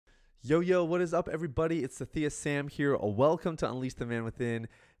Yo, what is up, everybody? It's Sathia Sam here. Welcome to Unleash the Man Within.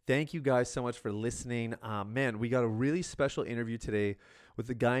 Thank you guys so much for listening. Man, we got a really special interview today with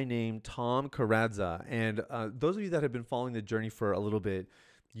a guy named Tom Karadza. And those of you that have been following the journey for a little bit,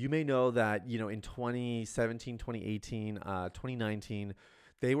 you may know that, in 2017, 2018, 2019,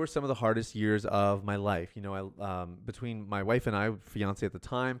 they were some of the hardest years of my life. Between my wife and I, fiance at the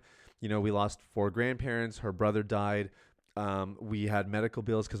time, we lost four grandparents. Her brother died. We had medical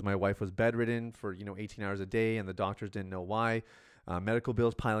bills because my wife was bedridden for 18 hours a day, and the doctors didn't know why. Medical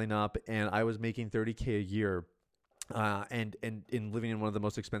bills piling up, and I was making 30K a year, and in living in one of the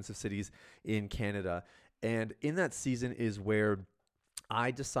most expensive cities in Canada. And in that season is where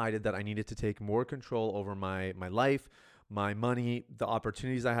I decided that I needed to take more control over my life, my money, the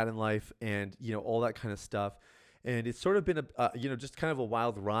opportunities I had in life, and all that kind of stuff. And it's sort of been just kind of a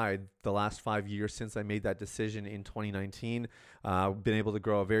wild ride the last 5 years since I made that decision in 2019. Been able to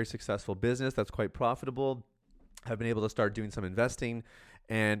grow a very successful business that's quite profitable. Have been able to start doing some investing,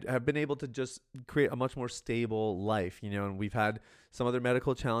 and have been able to just create a much more stable life. And we've had some other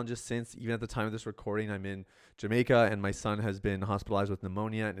medical challenges since. Even at the time of this recording, I'm in Jamaica, and my son has been hospitalized with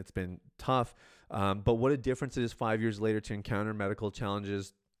pneumonia, and it's been tough. But what a difference it is 5 years later to encounter medical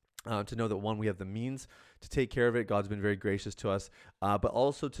challenges. To know that, one, we have the means to take care of it. God's been very gracious to us. But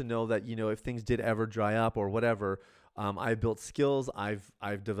also to know that, if things did ever dry up or whatever, I've built skills.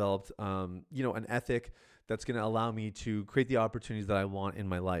 I've developed, an ethic that's going to allow me to create the opportunities that I want in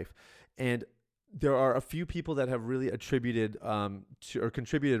my life. And there are a few people that have really contributed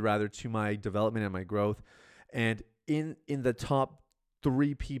rather to my development and my growth. And in the top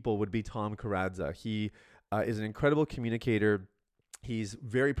three people would be Tom Karadza. He is an incredible communicator. He's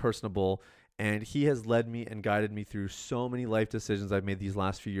very personable, and he has led me and guided me through so many life decisions I've made these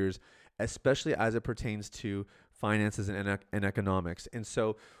last few years, especially as it pertains to finances and economics. And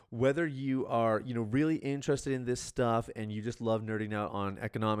so whether you are, really interested in this stuff and you just love nerding out on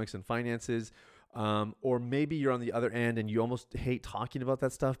economics and finances, or maybe you're on the other end and you almost hate talking about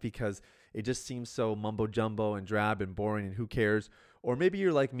that stuff because it just seems so mumbo jumbo and drab and boring and who cares. Or maybe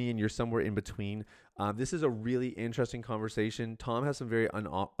you're like me and you're somewhere in between. This is a really interesting conversation. Tom has some very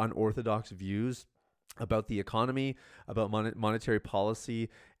unorthodox views about the economy, about monetary policy,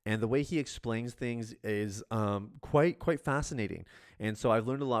 and the way he explains things is quite fascinating. And so I've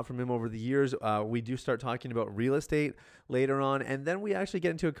learned a lot from him over the years. We do start talking about real estate later on, and then we actually get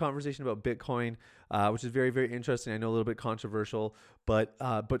into a conversation about Bitcoin, which is very, very interesting. I know a little bit controversial, but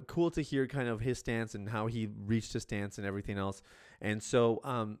cool to hear kind of his stance and how he reached his stance and everything else. And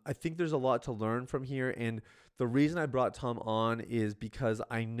so I think there's a lot to learn from here. And the reason I brought Tom on is because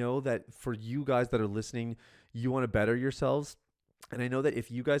I know that for you guys that are listening, you want to better yourselves. And I know that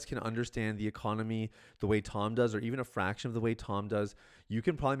if you guys can understand the economy the way Tom does, or even a fraction of the way Tom does, you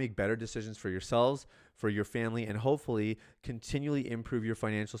can probably make better decisions for yourselves, for your family, and hopefully continually improve your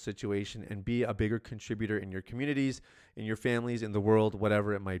financial situation and be a bigger contributor in your communities, in your families, in the world,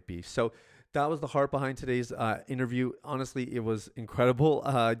 whatever it might be. So that was the heart behind today's interview. Honestly, it was incredible.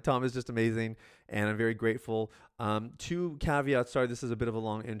 Tom is just amazing, and I'm very grateful. Two caveats. Sorry, this is a bit of a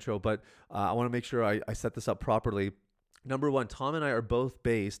long intro, but I want to make sure I set this up properly. Number one, Tom and I are both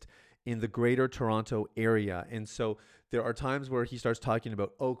based in the greater Toronto area. And so there are times where he starts talking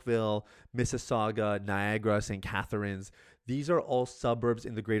about Oakville, Mississauga, Niagara, St. Catharines. These are all suburbs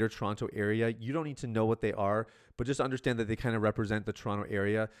in the greater Toronto area. You don't need to know what they are, but just understand that they kind of represent the Toronto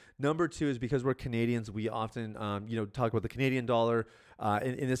area. Number two is because we're Canadians, we often, talk about the Canadian dollar.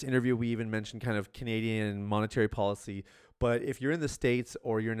 In this interview, we even mentioned kind of Canadian monetary policy. But if you're in the States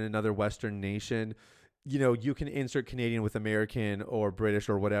or you're in another Western nation, you can insert Canadian with American or British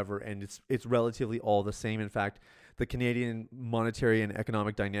or whatever, and it's relatively all the same. In fact, the Canadian monetary and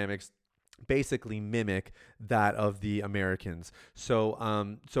economic dynamics basically mimic that of the Americans. So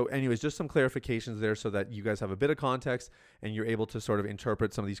anyways, just some clarifications there so that you guys have a bit of context and you're able to sort of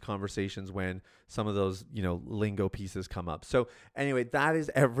interpret some of these conversations when some of those, lingo pieces come up. So anyway, that is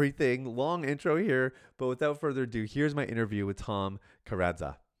everything. Long intro here, but without further ado, here's my interview with Tom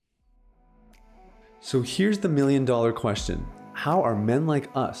Karadza. So here's the million-dollar question. How are men like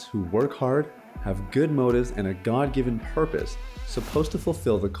us who work hard, have good motives, and a God-given purpose supposed to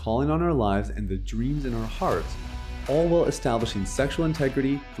fulfill the calling on our lives and the dreams in our hearts, all while establishing sexual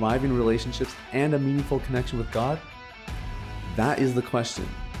integrity, thriving relationships, and a meaningful connection with God? That is the question,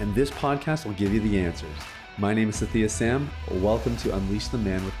 and this podcast will give you the answers. My name is Sathia Sam. Welcome to Unleash the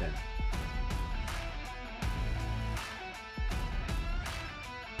Man Within.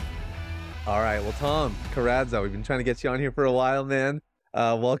 All right. Well, Tom Karadza, we've been trying to get you on here for a while, man.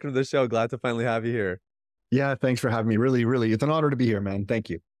 Welcome to the show. Glad to finally have you here. Yeah, thanks for having me. Really, it's an honor to be here, man. Thank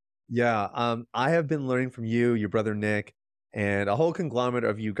you. Yeah, I have been learning from you, your brother Nick, and a whole conglomerate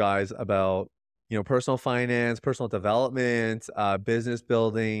of you guys about, personal finance, personal development, business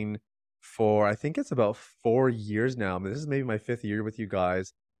building for I think it's about 4 years now. I mean, this is maybe my fifth year with you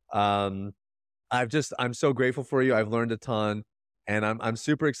guys. Um, I'm so grateful for you. I've learned a ton, and I'm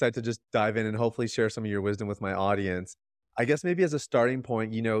super excited to just dive in and hopefully share some of your wisdom with my audience. I guess maybe as a starting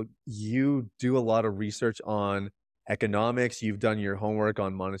point, you do a lot of research on economics. You've done your homework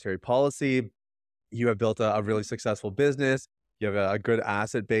on monetary policy. You have built a really successful business. You have a good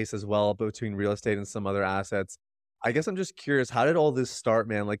asset base as well between real estate and some other assets. I guess I'm just curious, how did all this start,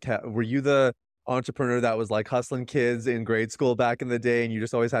 man? Like, were you the entrepreneur that was like hustling kids in grade school back in the day and you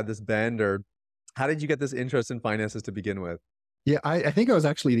just always had this bend, or how did you get this interest in finances to begin with? Yeah, I think I was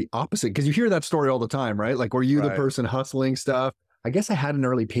actually the opposite because you hear that story all the time, right? Like, were you the Right. person hustling stuff? I guess I had an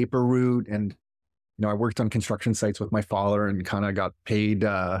early paper route, and I worked on construction sites with my father and kind of got paid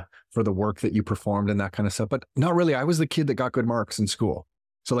for the work that you performed and that kind of stuff. But not really. I was the kid that got good marks in school.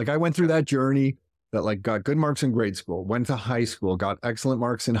 So like I went through that journey that like got good marks in grade school, went to high school, got excellent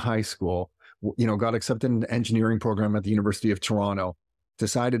marks in high school, got accepted in the engineering program at the University of Toronto.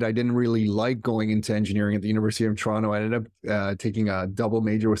 Decided I didn't really like going into engineering at the University of Toronto. I ended up taking a double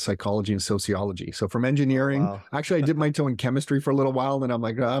major with psychology and sociology. So from Oh, engineering, wow. actually, I dipped my toe in chemistry for a little while, and I'm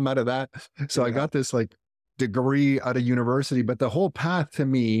like, "Oh, I'm out of that." So I Yeah. got this like degree out of university, but the whole path to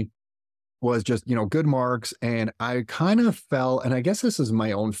me was just, good marks. And I kind of fell, and I guess this is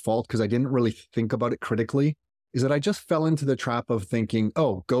my own fault because I didn't really think about it critically, is that I just fell into the trap of thinking,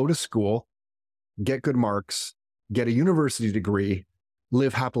 oh, go to school, get good marks, get a university degree,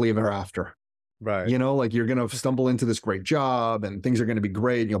 live happily ever after. Right. Like you're going to stumble into this great job and things are going to be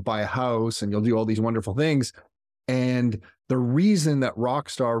great. And you'll buy a house and you'll do all these wonderful things. And the reason that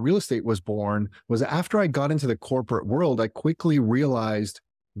Rockstar Real Estate was born was after I got into the corporate world, I quickly realized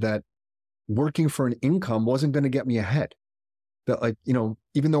that working for an income wasn't going to get me ahead. That, like,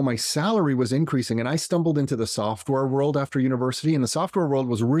 even though my salary was increasing, and I stumbled into the software world after university, and the software world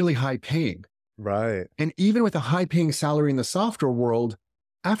was really high paying. Right. And even with a high paying salary in the software world,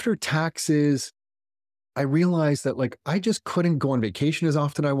 after taxes, I realized that like I just couldn't go on vacation as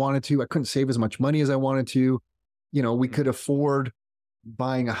often as I wanted to. I couldn't save as much money as I wanted to. We Mm. could afford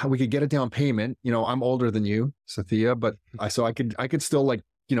we could get a down payment. I'm older than you, Sathia, but I could still like,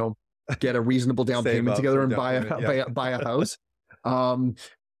 get a reasonable down Save payment up for together a and down payment. Yeah. buy a house. Um,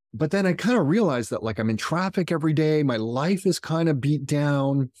 but then I kind of realized that like I'm in traffic every day. My life is kind of beat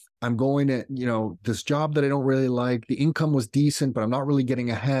down. I'm going to, this job that I don't really like. The income was decent, but I'm not really getting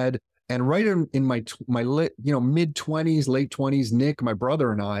ahead. And right in my mid 20s, late 20s, Nick, my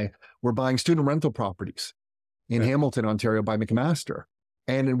brother, and I were buying student rental properties in Okay. Hamilton, Ontario by McMaster.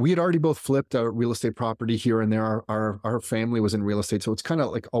 And we had already both flipped a real estate property here and there. Our family was in real estate. So it's kind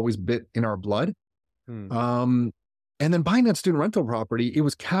of like always bit in our blood. Hmm. Um, and then buying that student rental property, it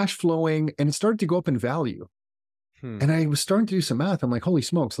was cash flowing and it started to go up in value. Hmm. And I was starting to do some math. I'm like, holy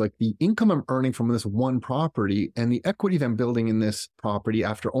smokes, like the income I'm earning from this one property and the equity that I'm building in this property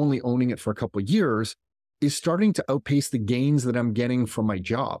after only owning it for a couple of years is starting to outpace the gains that I'm getting from my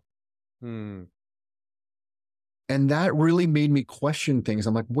job. Hmm. And that really made me question things.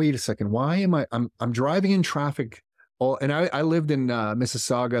 I'm like, wait a second, why am I'm driving in traffic. And I lived in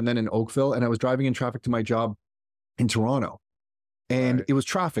Mississauga and then in Oakville, and I was driving in traffic to my job in Toronto. And Right. it was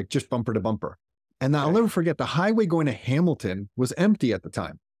traffic, just bumper to bumper. And I'll Okay. never forget the highway going to Hamilton was empty at the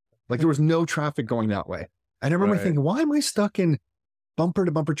time. Like there was no traffic going that way. And I remember Right. thinking, why am I stuck in bumper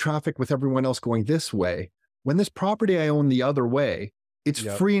to bumper traffic with everyone else going this way when this property I own the other way, it's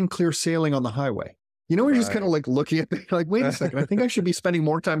Yep. free and clear sailing on the highway? We're just kind of Right. like looking at like, wait a second, I think I should be spending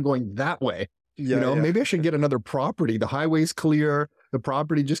more time going that way. Yeah. Yeah. Maybe I should get another property. The highway's clear. The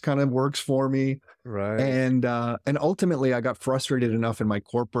property just kind of works for me. Right. And ultimately, I got frustrated enough in my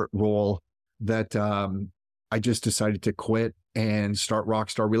corporate role that I just decided to quit and start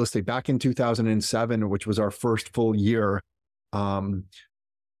Rockstar Real Estate back in 2007, which was our first full year.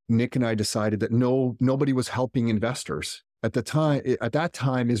 Nick and I decided that nobody was helping investors at the time. At that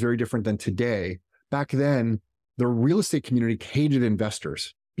time is very different than today. Back then, the real estate community hated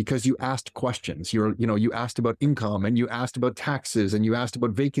investors because you asked questions. You asked about income and you asked about taxes and you asked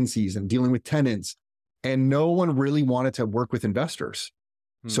about vacancies and dealing with tenants. And no one really wanted to work with investors.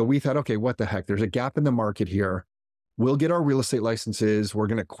 So Hmm. we thought, okay, what the heck? There's a gap in the market here. We'll get our real estate licenses. We're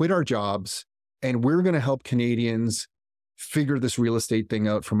going to quit our jobs and we're going to help Canadians figure this real estate thing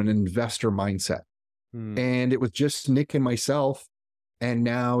out from an investor mindset. Hmm. And it was just Nick and myself. And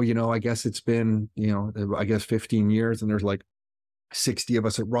now, I guess it's been, 15 years and there's like 60 of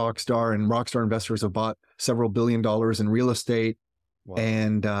us at Rockstar, and Rockstar investors have bought several $billion in real estate. Wow.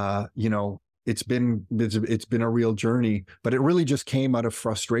 And it's been a real journey, but it really just came out of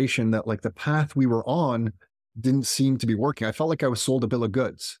frustration that like the path we were on didn't seem to be working. I felt like I was sold a bill of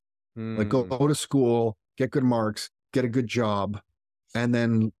goods. Like Hmm. go to school, get good marks, get a good job, and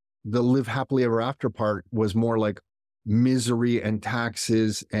then the live happily ever after part was more like misery and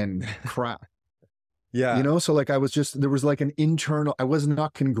taxes and crap. Yeah. So like there was like an internal, I was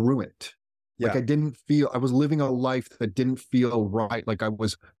not congruent. Like Yeah. I was living a life that didn't feel right. Like I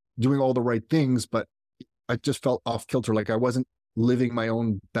was doing all the right things, but I just felt off kilter. Like I wasn't living my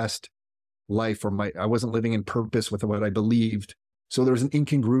own best life, I wasn't living in purpose with what I believed. So there was an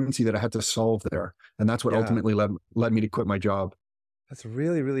incongruency that I had to solve there. And that's what Yeah. ultimately led me to quit my job. That's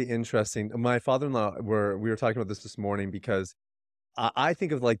really, really interesting. My father-in-law, we were talking about this morning because I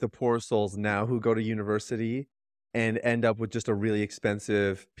think of like the poor souls now who go to university and end up with just a really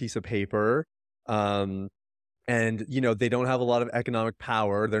expensive piece of paper. Um, and they don't have a lot of economic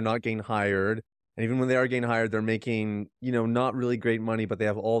power. They're not getting hired. And even when they are getting hired, they're making, not really great money, but they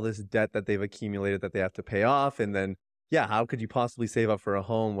have all this debt that they've accumulated that they have to pay off. And then, yeah, how could you possibly save up for a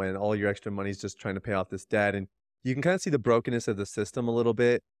home when all your extra money is just trying to pay off this debt? And you can kind of see the brokenness of the system a little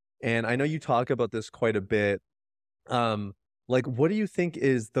bit. And I know you talk about this quite a bit. Um, like, what do you think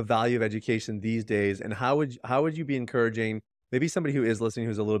is the value of education these days? And how would you be encouraging maybe somebody who is listening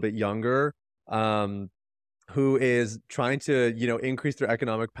who's a little bit younger? Who is trying to, increase their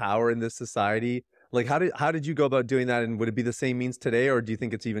economic power in this society. Like how did you go about doing that, and would it be the same means today, or do you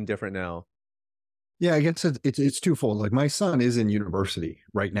think it's even different now? Yeah, I guess it's twofold. Like my son is in university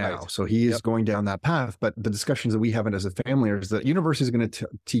right now, Right. so he is Yep. going down that path. But the discussions that we have as a family is that university is going to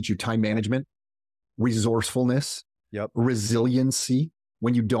teach you time management, resourcefulness, Yep. resiliency.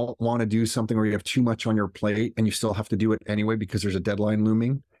 When you don't want to do something or you have too much on your plate and you still have to do it anyway because there's a deadline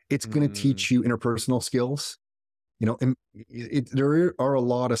looming, it's going to Mm, teach you interpersonal skills. And there are a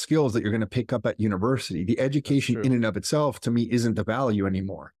lot of skills that you're going to pick up at university. The that's education in true. and of itself, to me, isn't the value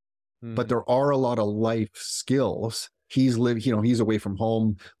anymore, but Mm, there are a lot of life skills. He's away from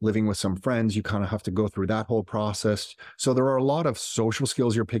home, living with some friends. You kind of have to go through that whole process. So there are a lot of social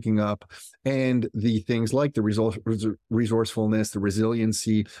skills you're picking up, and the things like the resourcefulness, the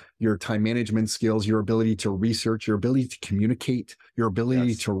resiliency, your time management skills, your ability to research, your ability to communicate, your ability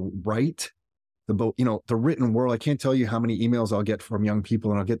yes. to write the written world. I can't tell you how many emails I'll get from young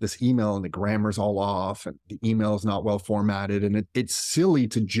people, and I'll get this email and the grammar's all off and the email is not well formatted. And it's silly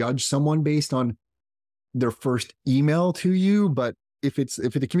to judge someone based on their first email to you. But if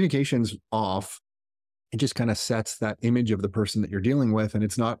the communication's off, it just kind of sets that image of the person that you're dealing with. And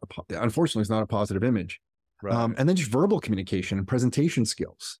unfortunately, it's not a positive image. Right. And then just verbal communication and presentation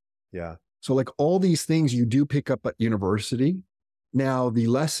skills. Yeah. So like all these things you do pick up at university. Now, the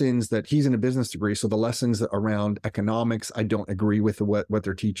lessons that he's in a business degree, so the lessons around economics, I don't agree with what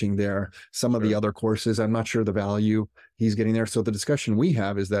they're teaching there. Some of the Sure. other courses, I'm not sure the value he's getting there. So the discussion we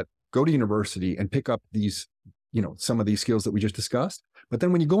have is that go to university and pick up these, some of these skills that we just discussed. But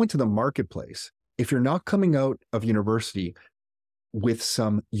then when you go into the marketplace, if you're not coming out of university with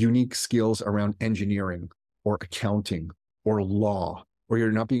some unique skills around engineering or accounting or law, or you're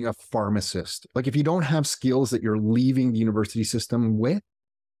not being a pharmacist. Like if you don't have skills that you're leaving the university system with,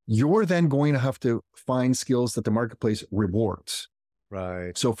 you're then going to have to find skills that the marketplace rewards.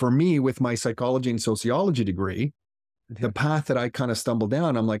 Right. So for me, with my psychology and sociology degree, the Yeah. path that I kind of stumbled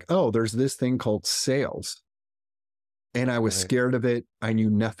down, I'm like, oh, there's this thing called sales. And I was Right. scared of it. I knew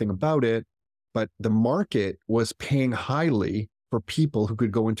nothing about it, but the market was paying highly for people who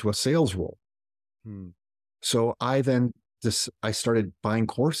could go into a sales role. Hmm. So I started buying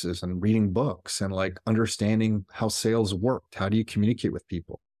courses and reading books and like understanding how sales worked. How do you communicate with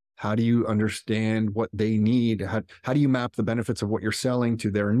people? How do you understand what they need? How do you map the benefits of what you're selling to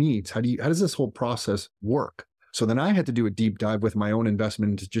their needs? How does this whole process work? So then I had to do a deep dive with my own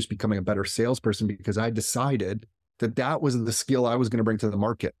investment into just becoming a better salesperson because I decided that was the skill I was going to bring to the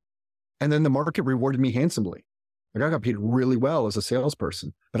market. And then the market rewarded me handsomely. Like I got paid really well as a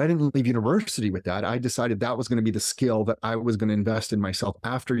salesperson, but I didn't leave university with that. I decided that was going to be the skill that I was going to invest in myself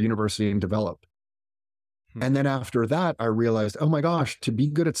after university and develop. Hmm. And then after that, I realized, oh my gosh, to be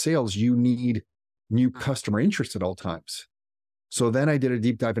good at sales, you need new customer interest at all times. So then I did a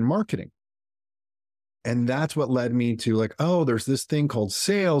deep dive in marketing. And that's what led me to like, oh, there's this thing called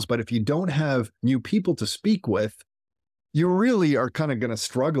sales. But if you don't have new people to speak with, you really are kind of going to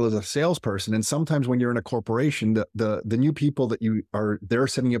struggle as a salesperson. And sometimes when you're in a corporation, the new people that they're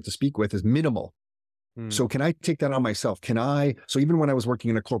setting you up to speak with is minimal. Mm. So can I take that on myself? So even when I was working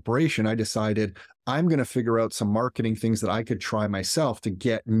in a corporation, I decided I'm going to figure out some marketing things that I could try myself to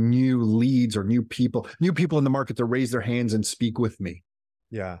get new leads or new people in the market to raise their hands and speak with me.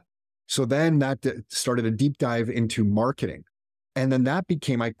 Yeah. So then that started a deep dive into marketing. And then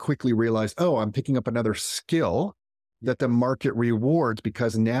I quickly realized, oh, I'm picking up another skill that the market rewards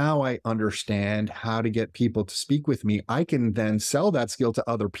because now I understand how to get people to speak with me. I can then sell that skill to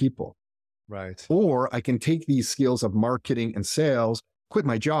other people. Right. Or I can take these skills of marketing and sales, quit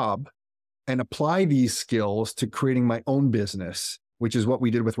my job, and apply these skills to creating my own business, which is what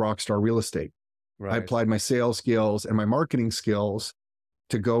we did with Rockstar Real Estate. I Right. applied my sales skills and my marketing skills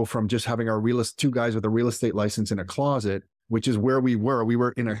to go from just having two guys with a real estate license in a closet, which is where we were. We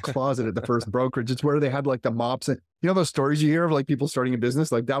were in a closet at the first brokerage. It's where they had like the mops and those stories you hear of like people starting a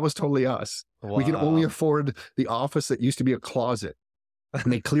business. Like that was totally us. We could only Wow. afford the office that used to be a closet,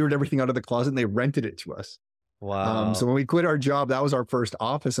 and they cleared everything out of the closet and they rented it to us. So Wow. when we quit our job, that was our first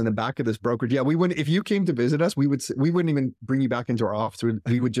office in the back of this brokerage. Yeah, we wouldn't. If you came to visit us, we wouldn't even bring you back into our office.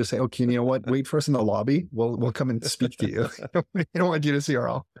 We would just say, "Okay, you know what? Wait for us in the lobby. We'll come and speak to you. We don't want you to see our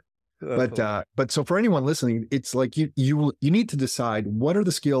office." That's But so for anyone listening, it's like you need to decide what are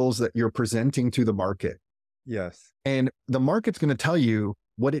the skills that you're presenting to the market, yes. and the market's going to tell you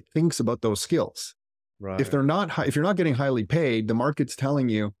what it thinks about those skills. Right. If you're not getting highly paid, the market's telling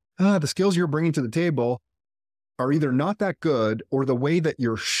you the skills you're bringing to the table are either not that good or the way that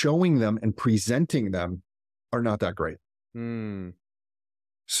you're showing them and presenting them are not that great. Mm.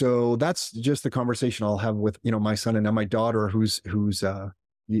 So that's just the conversation I'll have with my son and now my daughter, who's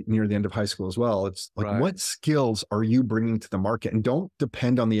near the end of high school as well. It's like, Right. what skills are you bringing to the market? And don't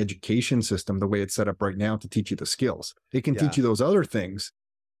depend on the education system the way it's set up right now to teach you the skills. It can teach you those other things,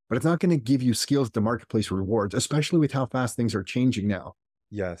 but it's not going to give you skills the marketplace rewards, especially with how fast things are changing now.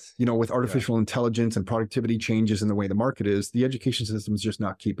 Yes. With artificial intelligence and productivity changes in the way the market is, the education system is just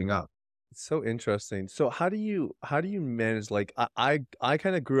not keeping up. It's so interesting. So how do you manage, like I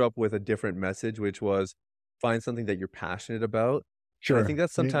kind of grew up with a different message, which was find something that you're passionate about. And I Sure. think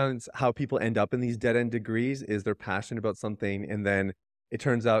that's Yeah. sometimes how people end up in these dead end degrees is they're passionate about something and then it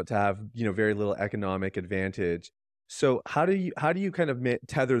turns out to have, very little economic advantage. So how do you kind of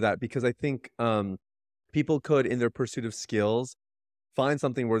tether that? Because I think people could, in their pursuit of skills, find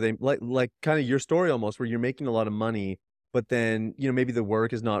something where they like kind of your story almost, where you're making a lot of money, but then, maybe the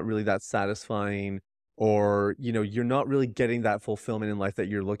work is not really that satisfying, or, you're not really getting that fulfillment in life that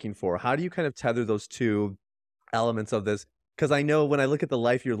you're looking for. How do you kind of tether those two elements of this? Because I know when I look at the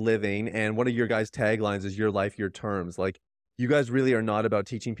life you're living, and one of your guys' taglines is your life, your terms. Like, you guys really are not about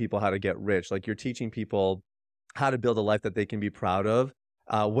teaching people how to get rich. Like, you're teaching people how to build a life that they can be proud of,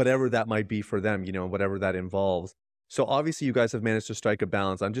 whatever that might be for them, whatever that involves. So obviously you guys have managed to strike a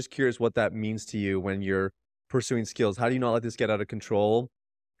balance. I'm just curious what that means to you when you're pursuing skills. How do you not let this get out of control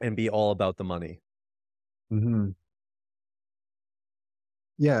and be all about the money? Mhm.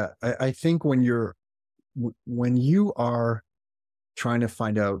 Yeah, I think when you are trying to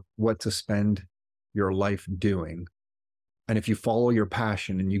find out what to spend your life doing, and if you follow your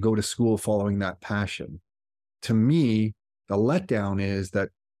passion and you go to school following that passion, to me, the letdown is that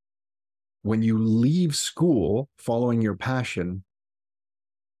when you leave school following your passion,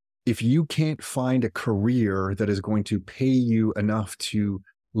 if you can't find a career that is going to pay you enough to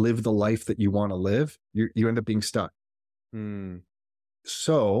live the life that you want to live, you end up being stuck. Mm,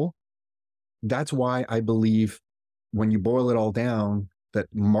 So that's why I believe when you boil it all down, that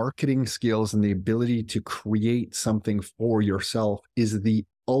marketing skills and the ability to create something for yourself is the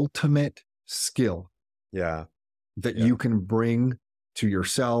ultimate skill yeah. that Yeah. you can bring to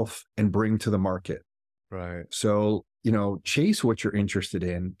yourself and bring to the market. Right. So, chase what you're interested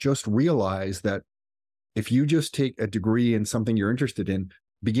in. Just realize that if you just take a degree in something you're interested in,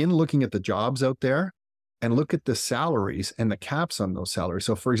 begin looking at the jobs out there and look at the salaries and the caps on those salaries.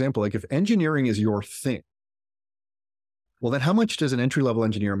 So, for example, like if engineering is your thing, well, then how much does an entry level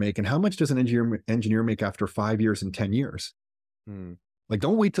engineer make? And how much does an engineer make after 5 years and 10 years? Mm, Like,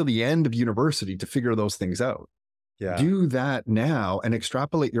 don't wait till the end of university to figure those things out. yeah. Do that now and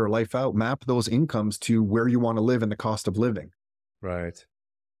extrapolate your life out, map those incomes to where you want to live and the cost of living. Right.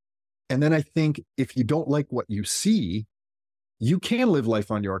 And then I think if you don't like what you see, you can live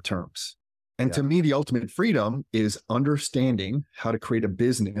life on your terms. And Yeah. to me, the ultimate freedom is understanding how to create a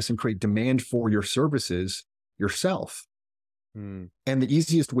business and create demand for your services yourself. Mm, And the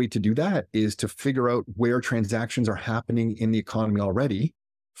easiest way to do that is to figure out where transactions are happening in the economy already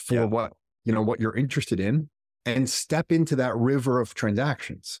for Yeah. what you're interested in, and step into that river of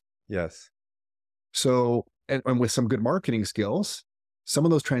transactions. yes. So, and with some good marketing skills, some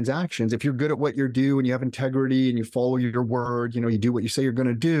of those transactions, if you're good at what you do and you have integrity and you follow your word, you do what you say you're going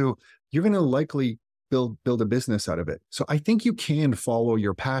to do, you're going to likely build a business out of it. So I think you can follow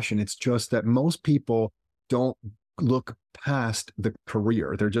your passion. It's just that most people don't look past the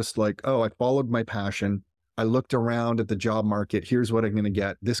career. They're just like, oh, I followed my passion. I looked around at the job market. Here's what I'm going to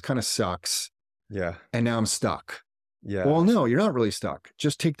get. This kind of sucks. Yeah. And now I'm stuck. Yeah. Well, no, you're not really stuck.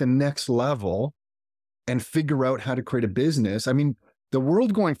 Just take the next level and figure out how to create a business. I mean, the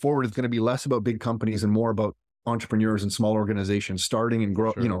world going forward is going to be less about big companies and more about entrepreneurs and small organizations starting and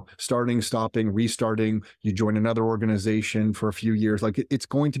grow, Sure. starting, stopping, restarting. You join another organization for a few years. Like it's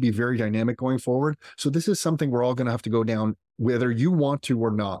going to be very dynamic going forward. So this is something we're all going to have to go down, whether you want to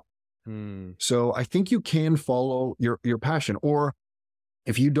or not. So I think you can follow your passion, or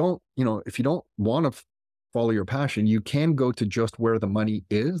if you don't want to follow your passion, you can go to just where the money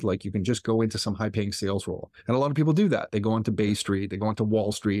is. Like you can just go into some high paying sales role. And a lot of people do that. They go onto Bay Street, they go onto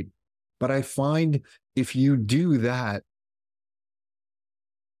Wall Street. But I find if you do that,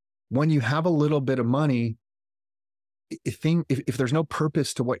 when you have a little bit of money, if there's no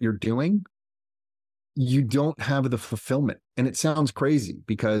purpose to what you're doing, you don't have the fulfillment. And it sounds crazy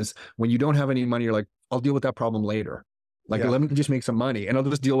because when you don't have any money, you're like, I'll deal with that problem later. Like, let me just make some money and I'll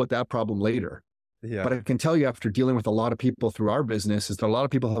just deal with that problem later. Yeah. But I can tell you, after dealing with a lot of people through our business, is that a lot of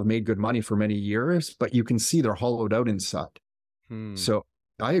people have made good money for many years, but you can see they're hollowed out inside. So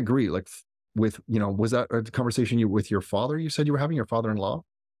I agree. Like was that a conversation with your father? You said you were having your father-in-law?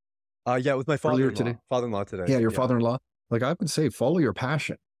 Yeah, with my Earlier father-in-law. today? Father-in-law today. Yeah, your father-in-law. Like I would say, follow your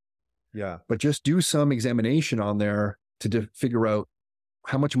passion. Yeah. But just do some examination on there to figure out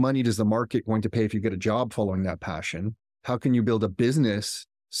how much money does the market going to pay if you get a job following that passion? How can you build a business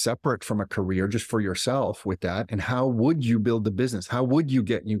separate from a career just for yourself with that? And how would you build the business? How would you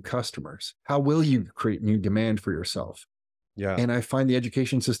get new customers? How will you create new demand for yourself? Yeah. And I find the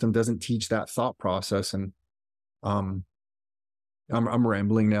education system doesn't teach that thought process. And I'm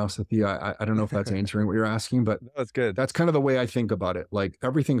rambling now, Cynthia. I don't know if that's answering what you're asking, but that's good. That's kind of the way I think about it. Like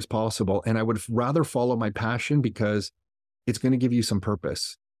everything's possible. And I would rather follow my passion because it's going to give you some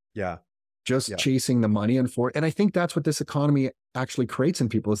purpose. Yeah. Just chasing the money and I think that's what this economy actually creates in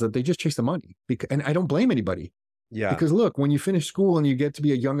people, is that they just chase the money. And I don't blame anybody. Yeah. Because look, when you finish school and you get to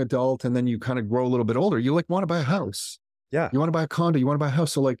be a young adult and then you kind of grow a little bit older, you like want to buy a house. Yeah. You want to buy a condo, you want to buy a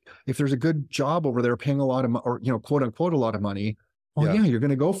house. So like if there's a good job over there paying a lot of, or, quote unquote, a lot of money, well, yeah, you're going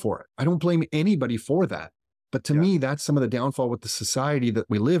to go for it. I don't blame anybody for that. But to me, that's some of the downfall with the society that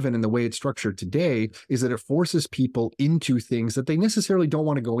we live in and the way it's structured today, is that it forces people into things that they necessarily don't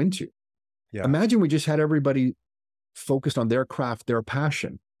want to go into. Yeah. Imagine we just had everybody focused on their craft, their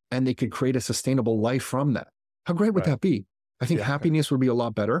passion, and they could create a sustainable life from that. How great would that be? I think happiness would be a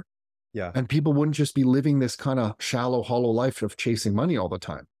lot better. Yeah. And people wouldn't just be living this kind of shallow, hollow life of chasing money all the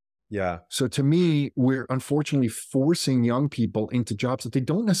time. Yeah. So to me, we're unfortunately forcing young people into jobs that they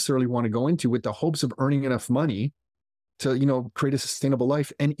don't necessarily want to go into with the hopes of earning enough money to, create a sustainable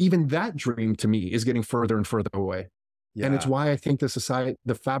life. And even that dream to me is getting further and further away. Yeah. And it's why I think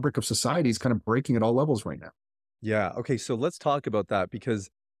the fabric of society is kind of breaking at all levels right now. Yeah. Okay. So let's talk about that, because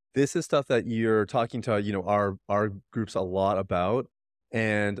this is stuff that you're talking to, our groups a lot about.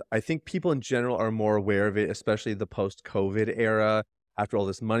 And I think people in general are more aware of it, especially the post-COVID era. After all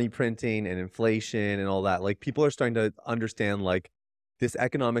this money printing and inflation and all that, like people are starting to understand like this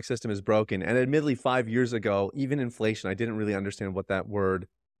economic system is broken. And admittedly, 5 years ago, even inflation, I didn't really understand what that word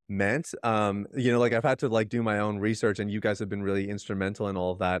meant. Like I've had to like do my own research, and you guys have been really instrumental in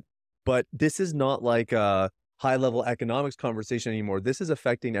all of that. But this is not like a high level economics conversation anymore. This is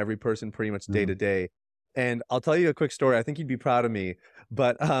affecting every person pretty much day to day. And I'll tell you a quick story. I think you'd be proud of me,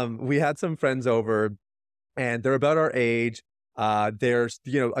 but we had some friends over, and they're about our age. There's,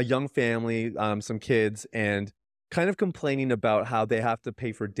 a young family, some kids, and kind of complaining about how they have to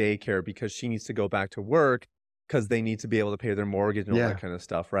pay for daycare because she needs to go back to work because they need to be able to pay their mortgage and all that kind of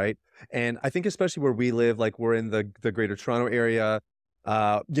stuff, right? And I think especially where we live, like we're in the greater Toronto area,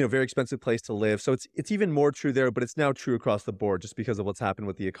 very expensive place to live. So it's even more true there, but it's now true across the board just because of what's happened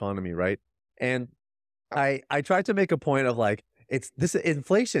with the economy, right? And I tried to make a point of like, this is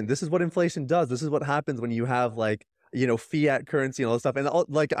inflation. This is what inflation does. This is what happens when you have like, fiat currency and all this stuff. And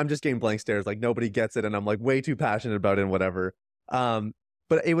I'm just getting blank stares, like nobody gets it. And I'm like way too passionate about it and whatever.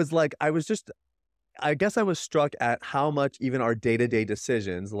 But it was like, I guess I was struck at how much even our day-to-day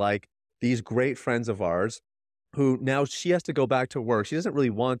decisions, like these great friends of ours who now she has to go back to work. She doesn't really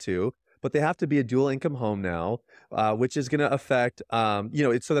want to, but they have to be a dual income home now, which is going to affect,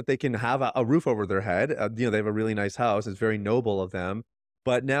 it's so that they can have a roof over their head. They have a really nice house. It's very noble of them.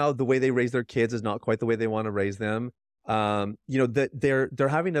 But now the way they raise their kids is not quite the way they want to raise them. that they're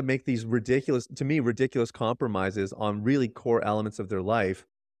having to make these ridiculous, to me, ridiculous compromises on really core elements of their life.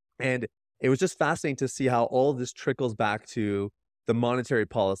 And it was just fascinating to see how all of this trickles back to the monetary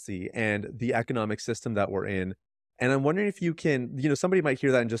policy and the economic system that we're in. And I'm wondering if you can, somebody might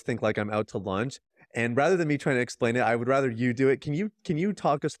hear that and just think like I'm out to lunch. And rather than me trying to explain it, I would rather you do it. Can you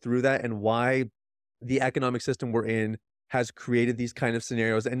talk us through that and why the economic system we're in has created these kind of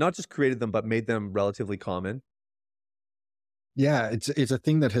scenarios, and not just created them, but made them relatively common? Yeah, it's a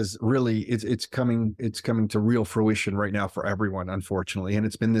thing that has really it's coming to real fruition right now for everyone, unfortunately. And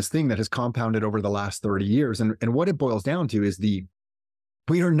it's been this thing that has compounded over the last 30 years. And what it boils down to is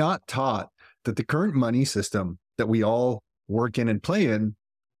we are not taught that the current money system that we all work in and play in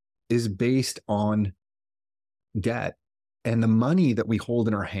is based on debt. And the money that we hold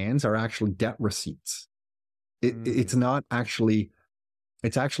in our hands are actually debt receipts. It's Mm, not actually,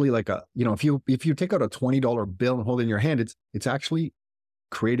 it's actually like if you take out a $20 bill and hold it in your hand, it's actually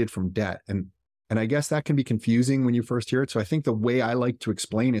created from debt. And I guess that can be confusing when you first hear it. So I think the way I like to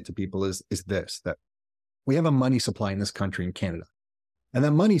explain it to people is this, that we have a money supply in this country, in Canada. And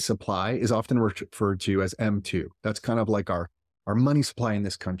that money supply is often referred to as M2. That's kind of like our money supply in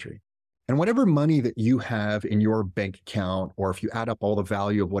this country. And whatever money that you have in your bank account, or if you add up all the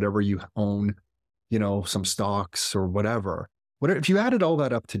value of whatever you own, some stocks or whatever, if you added all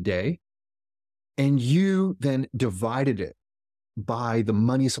that up today and you then divided it by the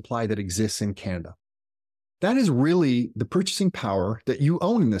money supply that exists in Canada, that is really the purchasing power that you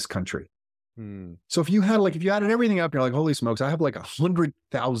own in this country. mm, So if you added everything up, you're like, holy smokes, I have like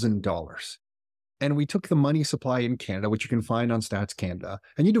 $100,000. And we took the money supply in Canada, which you can find on Stats Canada,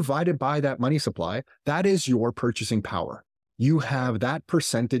 and you divide it by that money supply, that is your purchasing power. You have that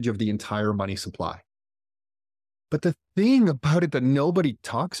percentage of the entire money supply. But the thing about it that nobody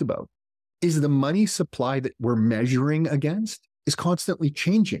talks about is the money supply that we're measuring against is constantly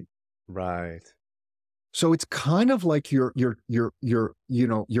changing. right. So it's kind of like you're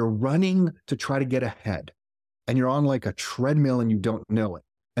running to try to get ahead, and you're on like a treadmill and you don't know it.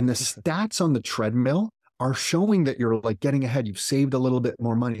 And the stats on the treadmill are showing that you're like getting ahead. You've saved a little bit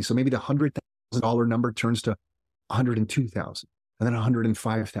more money. So maybe the $100,000 number turns to 102,000, and then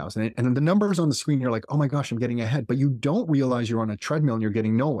 105,000. And then the numbers on the screen, you're like, oh my gosh, I'm getting ahead. But you don't realize you're on a treadmill and you're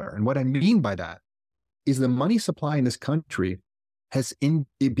getting nowhere. And what I mean by that is the money supply in this country has been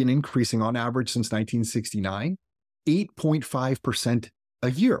increasing on average since 1969, 8.5%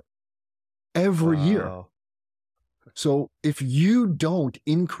 a year, every year. Wow. So if you don't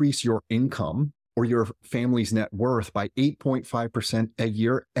increase your income or your family's net worth by 8.5% a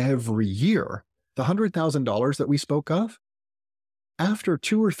year, every year, the $100,000 that we spoke of, after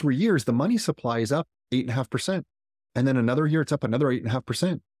 2 or 3 years, the money supply is up 8.5%. And then another year, it's up another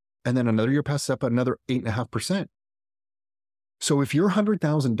 8.5%. And then another year passes up another 8.5%. So if your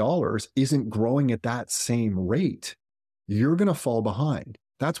 $100,000 isn't growing at that same rate, you're going to fall behind.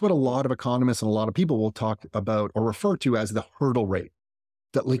 That's what a lot of economists and a lot of people will talk about or refer to as the hurdle rate.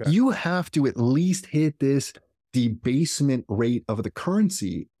 That like Okay. you have to at least hit this debasement rate of the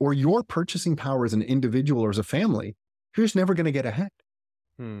currency, or your purchasing power as an individual or as a family, you're just never going to get ahead.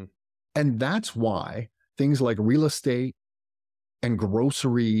 Hmm. And that's why things like real estate and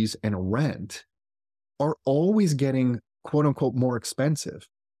groceries and rent are always getting quote unquote more expensive.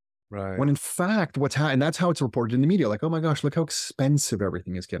 Right. When in fact, and that's how it's reported in the media, like, oh my gosh, look how expensive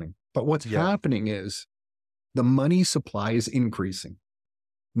everything is getting. But what's Yeah. happening is the money supply is increasing.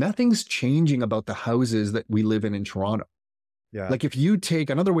 Nothing's changing about the houses that we live in Toronto. Yeah. Like if you take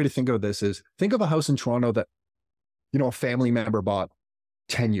another way to think of this is think of a house in Toronto that, a family member bought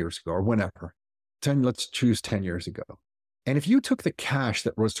 10 years ago or whenever. Let's choose 10 years ago. And if you took the cash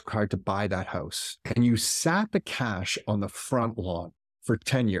that was required to buy that house and you sat the cash on the front lawn for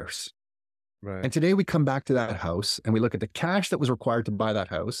 10 years, Right. and today we come back to that house and we look at the cash that was required to buy that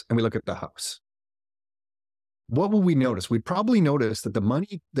house and we look at the house, what will we notice? We'd probably notice that the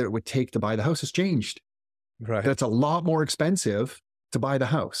money that it would take to buy the house has changed. Right. That's a lot more expensive to buy the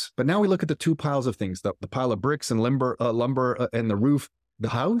house. But now we look at the two piles of things, the pile of bricks and lumber and the roof, the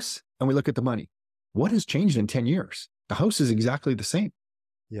house, and we look at the money. What has changed in 10 years? The house is exactly the same.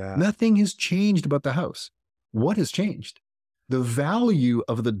 Yeah. Nothing has changed about the house. What has changed? The value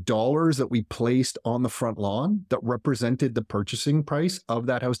of the dollars that we placed on the front lawn that represented the purchasing price of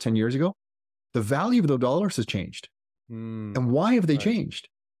that house 10 years ago, the value of the dollars has changed. Mm, And why have they right. changed?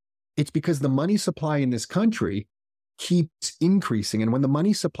 It's because the money supply in this country keeps increasing. And when the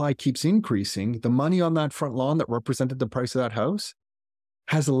money supply keeps increasing, the money on that front lawn that represented the price of that house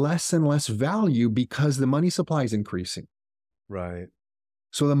has less and less value because the money supply is increasing. Right.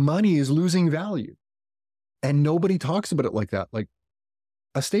 So the money is losing value. And nobody talks about it like that. Like,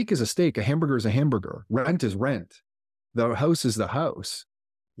 a steak is a steak, a hamburger is a hamburger, rent is rent, the house is the house.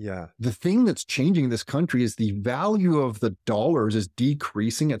 Yeah. The thing that's changing in this country is the value of the dollars is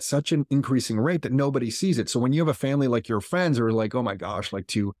decreasing at such an increasing rate that nobody sees it. So when you have a family like your friends are like, oh my gosh, like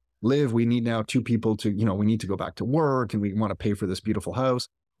to live, we need now two people to, we need to go back to work and we want to pay for this beautiful house.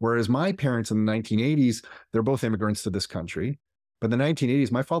 Whereas my parents in the 1980s, they're both immigrants to this country. But in the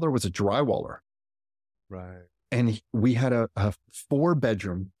 1980s, my father was a drywaller. Right. And we had a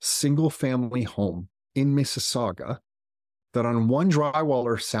 4-bedroom, single family home in Mississauga that on one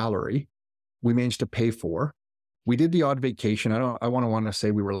drywaller salary, we managed to pay for. We did the odd vacation. I want to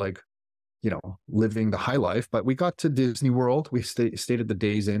say we were like, living the high life, but we got to Disney World. We stayed at the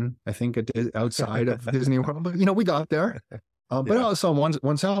Days Inn, I think, outside of Disney World. But we got there. But also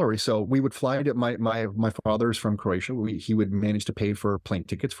one salary. So we would fly to my father's from Croatia. He would manage to pay for plane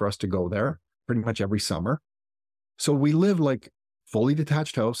tickets for us to go there pretty much every summer. So we lived like fully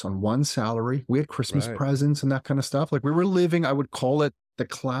detached house on one salary. We had Christmas presents and that kind of stuff. Like we were living, I would call it the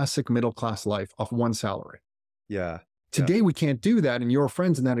classic middle-class life off one salary. Yeah. Today we can't do that. And your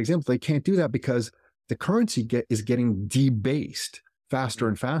friends in that example, they can't do that because the currency is getting debased faster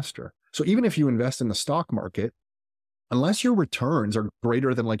and faster. So even if you invest in the stock market, unless your returns are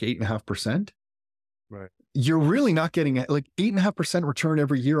greater than like 8.5%, right, you're really not getting like 8.5% return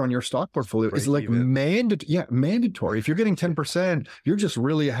every year on your stock portfolio is like mandatory. If you're getting 10%, you're just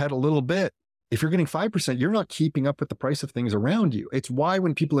really ahead a little bit. If you're getting 5%, you're not keeping up with the price of things around you. It's why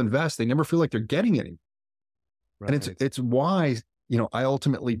when people invest, they never feel like they're getting any. Right. And it's why, I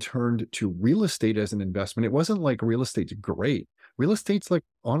ultimately turned to real estate as an investment. It wasn't like real estate's great. Real estate's like,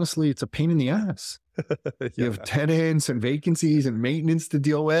 honestly, it's a pain in the ass. You have tenants and vacancies and maintenance to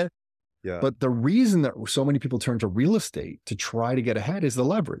deal with. Yeah. But the reason that so many people turn to real estate to try to get ahead is the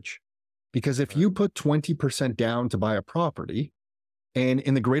leverage. Because if you put 20% down to buy a property, and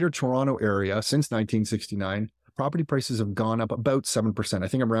in the greater Toronto area since 1969, property prices have gone up about 7%. I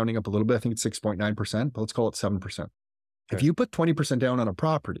think I'm rounding up a little bit. I think it's 6.9%, but let's call it 7%. Okay. If you put 20% down on a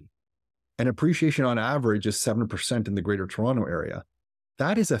property and appreciation on average is 7% in the greater Toronto area,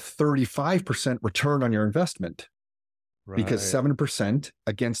 that is a 35% return on your investment. Right. Because 7%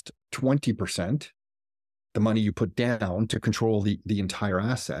 against 20%, the money you put down to control the entire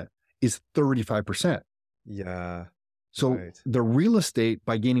asset is 35%. Yeah. So the real estate,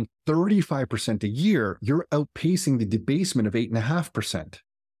 by gaining 35% a year, you're outpacing the debasement of 8.5%.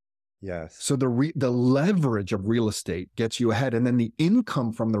 Yes. So the leverage of real estate gets you ahead. And then the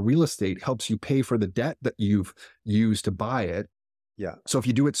income from the real estate helps you pay for the debt that you've used to buy it. Yeah. So if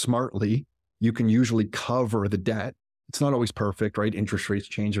you do it smartly, you can usually cover the debt. It's not always perfect, right? Interest rates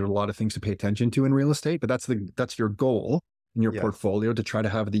change. There are a lot of things to pay attention to in real estate, but that's your goal in your portfolio, to try to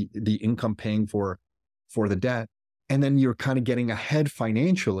have the income paying for the debt. And then you're kind of getting ahead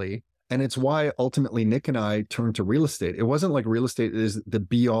financially. And it's why ultimately Nick and I turned to real estate. It wasn't like real estate is the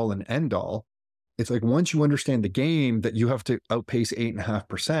be all and end all. It's like, once you understand the game that you have to outpace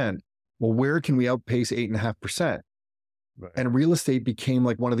 8.5%, well, where can we outpace 8.5%? Right. And real estate became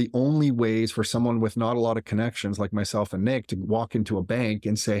like one of the only ways for someone with not a lot of connections like myself and Nick to walk into a bank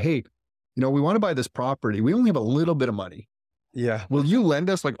and say, hey, we want to buy this property. We only have a little bit of money. Yeah. Will you lend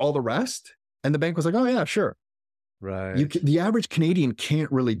us like all the rest? And the bank was like, oh yeah, sure. Right. The average Canadian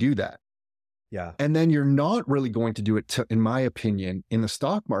can't really do that. Yeah. And then you're not really going to do it, in my opinion, in the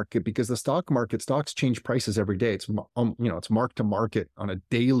stock market, because the stock market, stocks change prices every day. It's, it's mark to market on a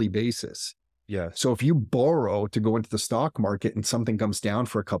daily basis. Yeah. So if you borrow to go into the stock market and something comes down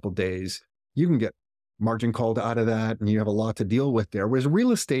for a couple of days, you can get margin called out of that and you have a lot to deal with there. Whereas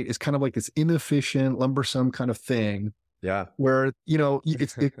real estate is kind of like this inefficient, lumbersome kind of thing. Yeah. Where,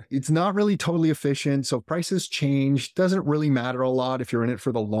 it's not really totally efficient. So if prices change, doesn't really matter a lot if you're in it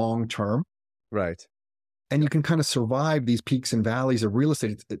for the long term. Right. And you can kind of survive these peaks and valleys of real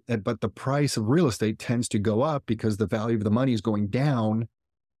estate. But the price of real estate tends to go up because the value of the money is going down.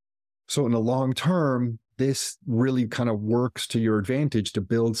 So in the long term, this really kind of works to your advantage to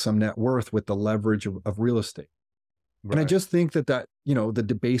build some net worth with the leverage of real estate. Right. And I just think that, the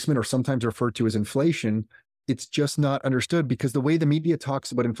debasement, or sometimes referred to as inflation, it's just not understood, because the way the media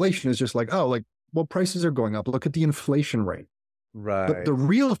talks about inflation is just like, prices are going up. Look at the inflation rate. Right. But the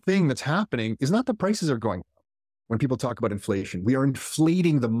real thing that's happening is not that prices are going up. When people talk about inflation, we are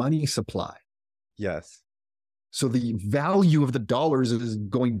inflating the money supply. Yes. So the value of the dollars is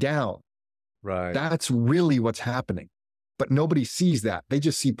going down. Right. That's really what's happening. But nobody sees that. They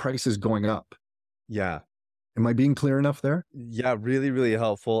just see prices going up. Yeah. Am I being clear enough there? Yeah, really, really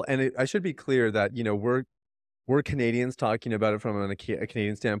helpful. And I should be clear that, we're Canadians talking about it from a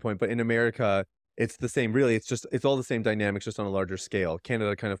Canadian standpoint, but in America, it's the same. Really, it's all the same dynamics, just on a larger scale.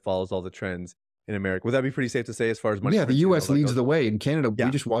 Canada kind of follows all the trends in America. Would that be pretty safe to say as far as money Yeah, the printing and all US that leads goes? the way. In Canada, we Yeah,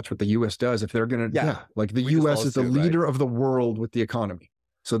 just watch what the US does. If they're going to, yeah. yeah, like the We just US follow is the suit, right? leader of the world with the economy.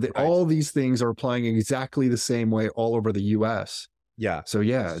 So Right. all these things are applying exactly the same way all over the US. Yeah. So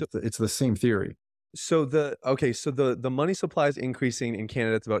yeah, So it's the same theory. so the money supply is increasing in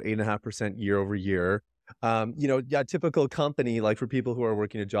Canada. It's about 8.5% year over year. Yeah, typical company, like for people who are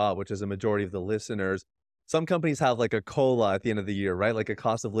working a job, which is a majority of the listeners, some companies have like a COLA at the end of the year, right? Like a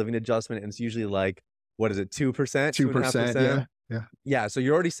cost of living adjustment, and it's usually like, what is it, 2%, two and a half 2%. percent? Yeah. Yeah. Yeah, so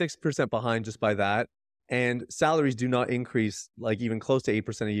you're already 6% behind just by that. And salaries do not increase like even close to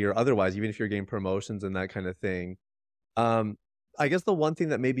 8% a year otherwise, even if you're getting promotions and that kind of thing. Um, I guess the one thing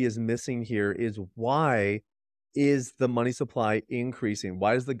that maybe is missing here is, why is the money supply increasing?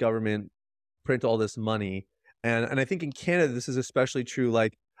 Why does the government print all this money? And I think in Canada this is especially true.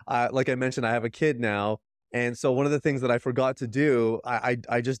 Like I mentioned, I have a kid now, and so one of the things that I forgot to do,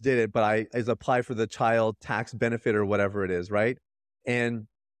 I just did it, but I is apply for the child tax benefit or whatever it is, right? And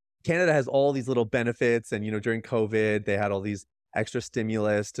Canada has all these little benefits, and during COVID they had all these extra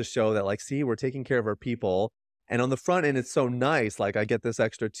stimulus to show that, like, see, we're taking care of our people. And on the front end it's so nice, like I get this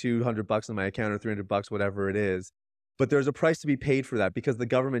extra $200 in my account or $300, whatever it is. But there's a price to be paid for that, because the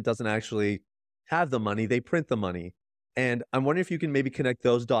government doesn't actually have the money, they print the money. And I'm wondering if you can maybe connect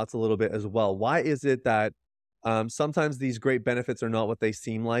those dots a little bit as well. Why is it that sometimes these great benefits are not what they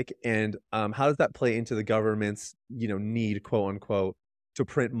seem like, and how does that play into the government's need, quote unquote, to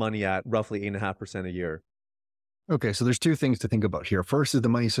print money at roughly 8.5% a year? Okay, so there's two things to think about here. First is the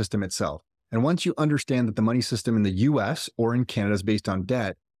money system itself. And once you understand that the money system in the US or in Canada is based on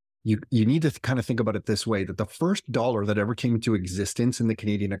debt, you need to kind of think about it this way, that the first dollar that ever came into existence in the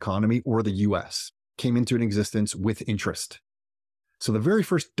Canadian economy or the US came into an existence with interest. So the very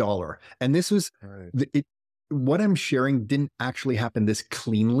first dollar, and this was Right. what I'm sharing didn't actually happen this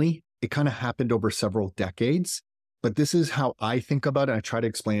cleanly. It kind of happened over several decades. But this is how I think about it. And I try to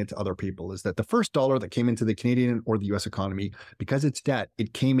explain it to other people, is that the first dollar that came into the Canadian or the US economy, because it's debt,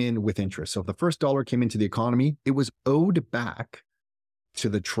 it came in with interest. So if the first dollar came into the economy, it was owed back to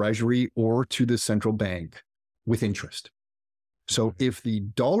the treasury or to the central bank with interest. So if the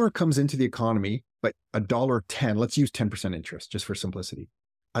dollar comes into the economy, but $1.10, let's use 10% interest just for simplicity.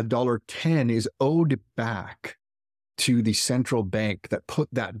 $1.10 is owed back to the central bank that put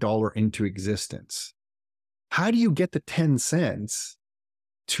that dollar into existence. How do you get the 10 cents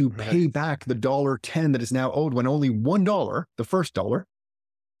to pay back the $1.10 that is now owed when only $1, the first dollar,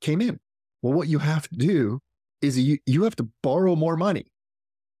 came in? Well, what you have to do is you have to borrow more money.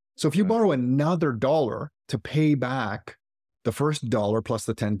 So if you borrow another dollar to pay back the first dollar plus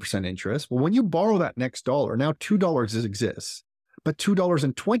the 10% interest, well, when you borrow that next dollar, now $2 exists, but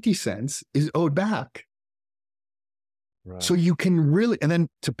 $2.20 is owed back. Right. So you can really, and then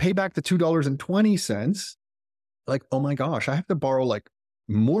to pay back the $2.20, like, oh my gosh, I have to borrow like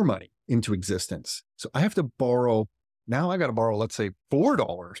more money into existence. So I have to borrow, now I got to borrow, let's say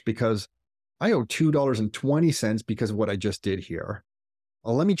 $4 because I owe $2.20 because of what I just did here.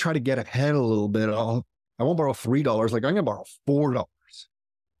 Well, let me try to get ahead a little bit. I won't borrow $3. Like I'm going to borrow $4.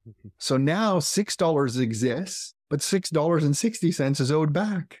 So now $6 exists, but $6.60 is owed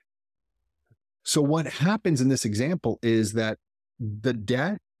back. So what happens in this example is that the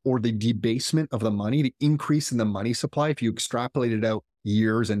debt or the debasement of the money, the increase in the money supply, if you extrapolate it out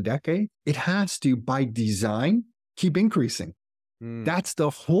years and decades, it has to, by design, keep increasing. That's the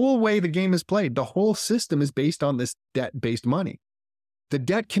whole way the game is played. The whole system is based on this debt-based money. The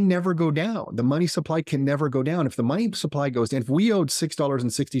debt can never go down. The money supply can never go down. If the money supply goes down, if we owed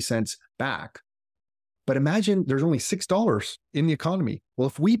 $6.60 back, but imagine there's only $6 in the economy. Well,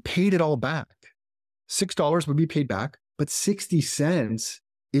 if we paid it all back, $6 would be paid back, but 60 cents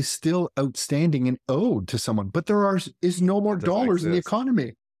is still outstanding and owed to someone. But there is no more dollars in the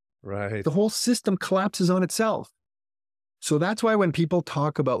economy. Right. The whole system collapses on itself. So that's why when people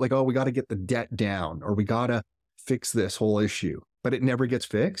talk about like, oh, we got to get the debt down or we got to fix this whole issue, but it never gets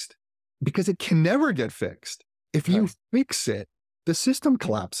fixed because it can never get fixed. If you fix it, the system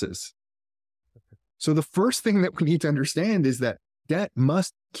collapses. So the first thing that we need to understand is that debt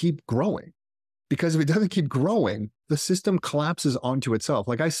must keep growing, because if it doesn't keep growing, the system collapses onto itself.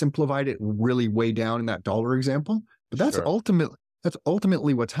 Like I simplified it really way down in that dollar example, but that's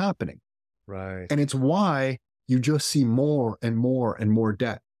ultimately what's happening. Right. And it's why you just see more and more and more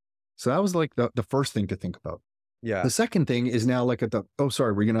debt. So that was like the first thing to think about. Yeah. The second thing is now like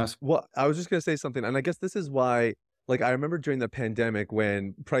sorry, were you gonna ask? Well, I was just gonna say something, and I guess this is why, like, I remember during the pandemic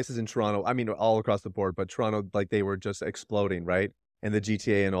when prices in Toronto, I mean, all across the board, but Toronto, like, they were just exploding, right? and the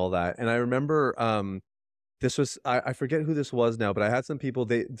GTA and all that. And I remember this was I forget who this was now, but I had some people,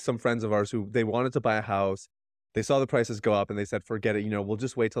 some friends of ours who they wanted to buy a house. They saw the prices go up and they said, forget it, we'll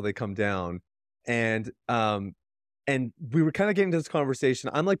just wait till they come down. And we were kind of getting to this conversation.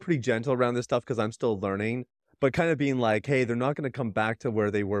 I'm like pretty gentle around this stuff because I'm still learning, but kind of being like, hey, they're not going to come back to where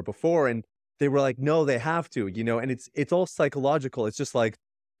they were before. And they were like, no, they have to, and it's all psychological. It's just like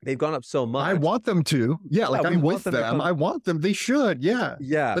they've gone up so much. I want them to. Yeah, like I'm with them. I want them. They should. Yeah.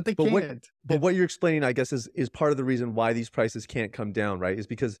 Yeah. But they can't. But what you're explaining, I guess, is part of the reason why these prices can't come down, right? Is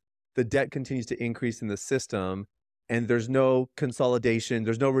because the debt continues to increase in the system and there's no consolidation,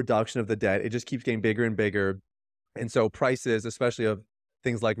 there's no reduction of the debt. It just keeps getting bigger and bigger. And so prices, especially of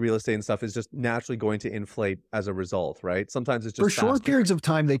things like real estate and stuff, is just naturally going to inflate as a result, right? Sometimes it's just for short periods of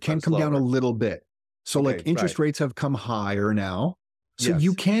time, they can come down a little bit. So like interest rates have come higher now. So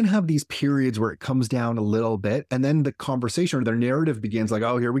you can have these periods where it comes down a little bit. And then the conversation or their narrative begins like,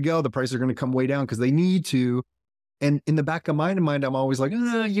 oh, here we go. The prices are going to come way down because they need to. And in the back of my mind, I'm always like,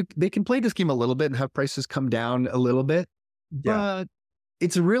 they can play this game a little bit and have prices come down a little bit. But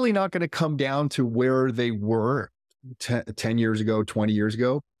it's really not going to come down to where they were 10 years ago, 20 years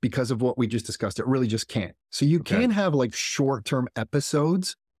ago, because of what we just discussed. It really just can't. So you can have like short-term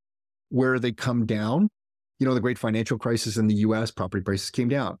episodes where they come down. The great financial crisis in the US, property prices came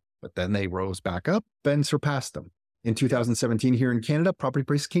down, but then they rose back up and surpassed them. In 2017 here in Canada, property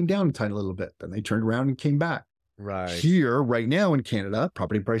prices came down a tiny little bit. Then they turned around and came back. Right. Here, right now in Canada,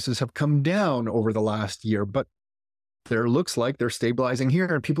 property prices have come down over the last year, but there looks like they're stabilizing here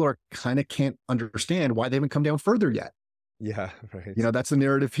and people are kind of can't understand why they haven't come down further yet. Yeah, right. That's the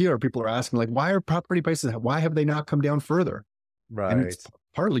narrative here. People are asking like, why are property prices, why have they not come down further? Right. And it's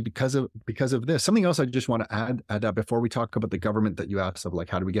partly because of this. Something else I just want to add up before we talk about the government that you asked of like,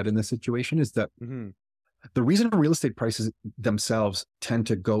 how do we get in this situation is that the reason real estate prices themselves tend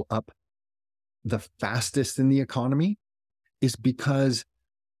to go up the fastest in the economy is because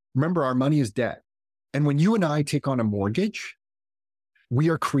remember our money is debt. And when you and I take on a mortgage, we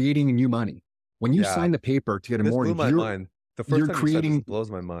are creating new money. When you sign the paper to get a mortgage, blew my mind. The first time you said this blows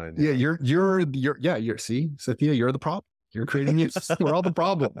my mind. Yeah, you're see, Cynthia, you're the problem. You're creating new. We're all the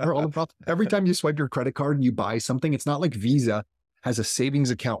problem. We're all the problem. Every time you swipe your credit card and you buy something, it's not like Visa has a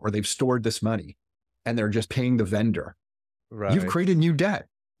savings account where they've stored this money and they're just paying the vendor. Right. You've created new debt.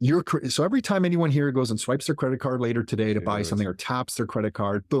 So every time anyone here goes and swipes their credit card later today to buy something or taps their credit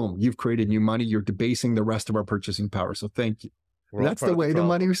card, boom, you've created new money. You're debasing the rest of our purchasing power. So thank you. That's the way the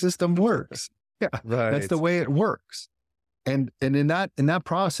money system works. Yeah, right. That's the way it works. And in that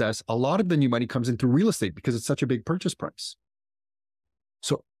process, a lot of the new money comes in through real estate because it's such a big purchase price.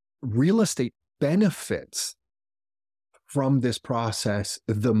 So real estate benefits from this process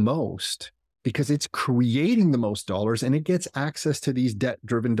the most because it's creating the most dollars and it gets access to these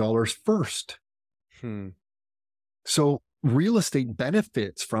debt-driven dollars first. So real estate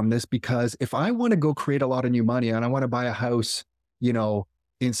benefits from this because if I want to go create a lot of new money and I want to buy a house,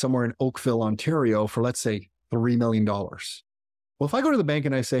 in somewhere in Oakville, Ontario for, let's say, $3 million. Well, if I go to the bank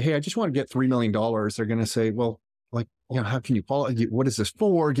and I say, hey, I just want to get $3 million, they're going to say, well, like, how can you qualify? What is this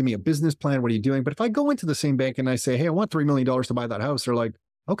for? Give me a business plan. What are you doing? But if I go into the same bank and I say, hey, I want $3 million to buy that house, they're like,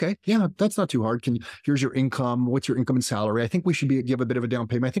 okay, yeah, that's not too hard. Here's your income. What's your income and salary? I think we should give a bit of a down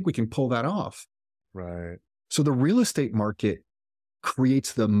payment. I think we can pull that off. Right. So the real estate market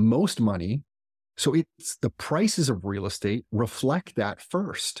creates the most money. So it's the prices of real estate reflect that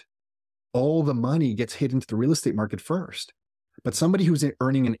first. All the money gets hit into the real estate market first. But somebody who's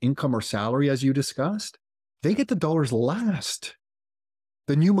earning an income or salary, as you discussed, they get the dollars last.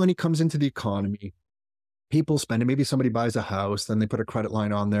 The new money comes into the economy. People spend it. Maybe somebody buys a house, then they put a credit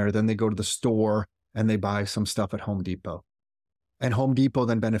line on there, then they go to the store and they buy some stuff at Home Depot. And Home Depot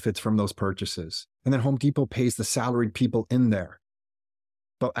then benefits from those purchases. And then Home Depot pays the salaried people in there.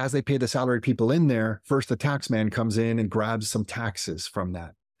 But as they pay the salaried people in there, first the tax man comes in and grabs some taxes from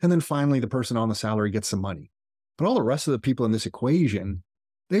that. And then finally, the person on the salary gets some money. But all the rest of the people in this equation,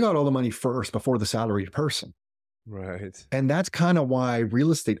 they got all the money first before the salaried person. Right. And that's kind of why real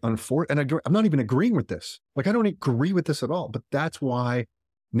estate, and I'm not even agreeing with this. Like, I don't agree with this at all. But that's why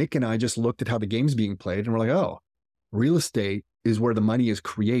Nick and I just looked at how the game's being played and we're like, oh, real estate is where the money is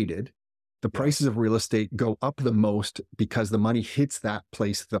created. The prices of real estate go up the most because the money hits that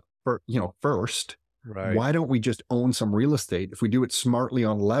place first. Right. Why don't we just own some real estate? If we do it smartly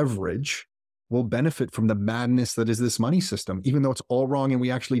on leverage, we'll benefit from the madness that is this money system, even though it's all wrong and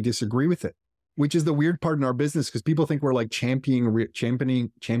we actually disagree with it, which is the weird part in our business because people think we're like championing real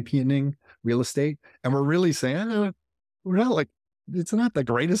estate. And we're really saying, we're not like, it's not the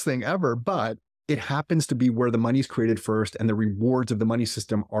greatest thing ever, but it happens to be where the money's created first, and the rewards of the money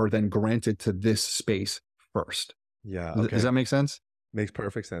system are then granted to this space first. Yeah. Does Okay. that make sense? Makes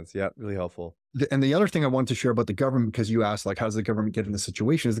perfect sense. Yeah. Really helpful. And the other thing I want to share about the government, because you asked, like, how does the government get in this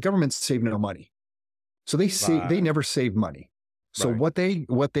situation, is the government save no money. So they Right. never save money. So Right.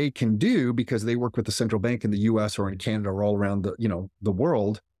 what they can do, because they work with the central bank in the US or in Canada or all around the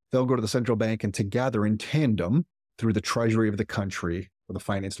world, they'll go to the central bank, and together in tandem through the treasury of the country or the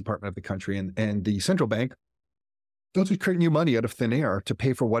finance department of the country and the central bank, they'll just create new money out of thin air to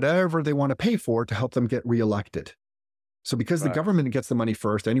pay for whatever they want to pay for to help them get reelected. So because the Right. government gets the money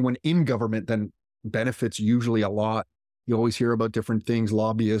first, anyone in government then benefits usually a lot. You always hear about different things,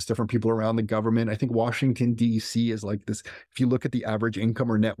 lobbyists, different people around the government. I think Washington, D.C. is like this. If you look at the average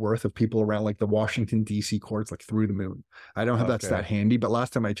income or net worth of people around like the Washington, D.C. courts, like through the moon. I don't have that stat Okay. handy, but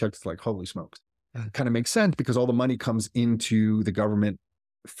last time I checked, it's like, holy smokes. It kind of makes sense because all the money comes into the government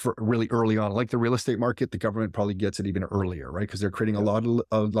for really early on. Like the real estate market, the government probably gets it even earlier, right? Because they're creating Yep.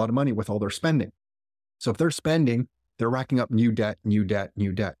 a lot of money with all their spending. So if they're spending, they're racking up new debt, new debt,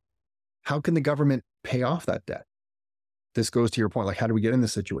 new debt. How can the government pay off that debt? This goes to your point, like, how do we get in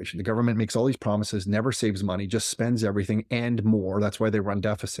this situation? The government makes all these promises, never saves money, just spends everything and more. That's why they run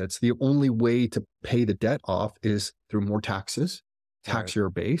deficits. The only way to pay the debt off is through more taxes, tax Right. your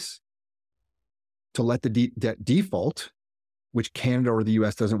base, to let the debt default, which Canada or the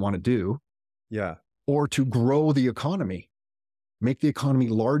US doesn't want to do, Yeah. or to grow the economy, make the economy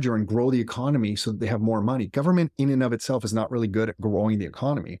larger and grow the economy so that they have more money. Government in and of itself is not really good at growing the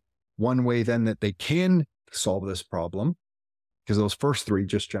economy. One way then that they can solve this problem, because those first three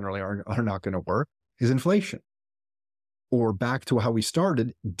just generally are not going to work, is inflation. Or back to how we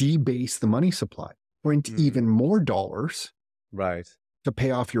started, debase the money supply, print Mm. even more dollars Right. to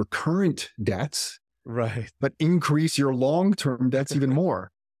pay off your current debts, Right. but increase your long-term debts even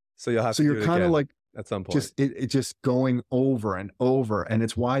more. So you'll have So to you're do it kind of again like at some point. just it just going over and over. And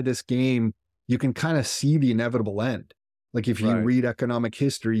it's why this game, you can kind of see the inevitable end. Like if you Right. read economic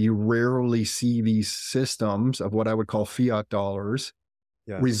history, you rarely see these systems of what I would call fiat dollars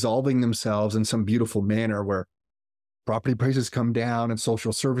Yes. resolving themselves in some beautiful manner where property prices come down and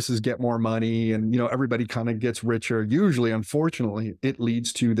social services get more money and everybody kind of gets richer. Usually, unfortunately, it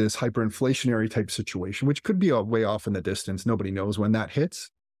leads to this hyperinflationary type situation, which could be a way off in the distance. Nobody knows when that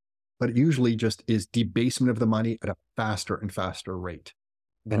hits, but it usually just is debasement of the money at a faster and faster rate.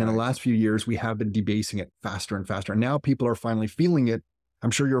 And in the Right. last few years, we have been debasing it faster and faster. And now people are finally feeling it. I'm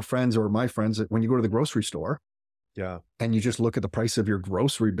sure your friends or my friends, that when you go to the grocery store Yeah. and you just look at the price of your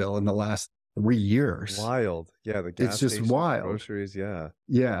grocery bill in the last 3 years, Wild. Yeah. The gas it's just stations, wild. groceries. Yeah.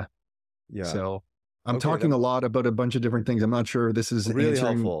 Yeah. Yeah. So I'm Okay. talking a lot about a bunch of different things. I'm not sure this is Really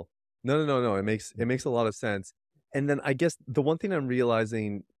answering. helpful. No. It makes a lot of sense. And then I guess the one thing I'm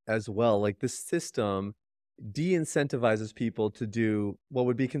realizing as well, like the system de-incentivizes people to do what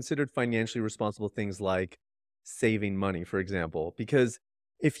would be considered financially responsible things like saving money, for example. Because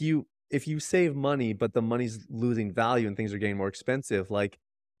if you save money, but the money's losing value and things are getting more expensive, like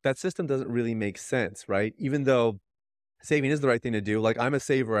that system doesn't really make sense, right? Even though saving is the right thing to do. Like I'm a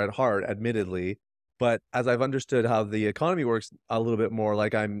saver at heart, admittedly, but as I've understood how the economy works a little bit more,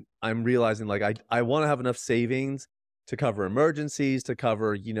 like I'm realizing like I want to have enough savings to cover emergencies, to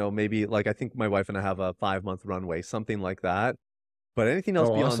cover, maybe like I think my wife and I have a 5-month runway, something like that. But anything else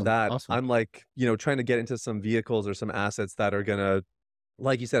Oh, beyond awesome. that, Awesome. I'm like, trying to get into some vehicles or some assets that are gonna,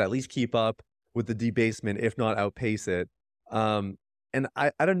 like you said, at least keep up with the debasement, if not outpace it. Um, and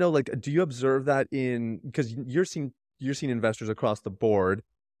I don't know, like, do you observe that because you're seeing investors across the board,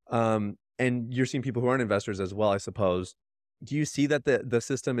 and you're seeing people who aren't investors as well, I suppose. Do you see that the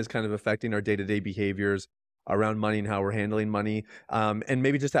system is kind of affecting our day-to-day behaviors around money and how we're handling money? And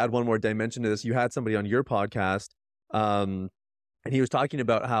maybe just to add one more dimension to this, you had somebody on your podcast, um, and he was talking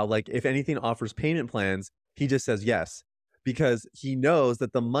about how, like, if anything offers payment plans, he just says yes, because he knows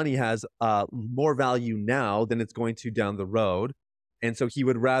that the money has more value now than it's going to down the road. And so he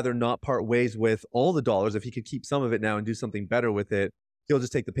would rather not part ways with all the dollars. If he could keep some of it now and do something better with it, he'll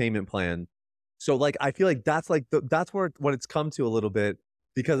just take the payment plan. So like I feel like that's like that's where what it's come to a little bit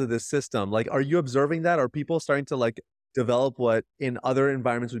because of this system. Like, are you observing that? Are people starting to like develop what in other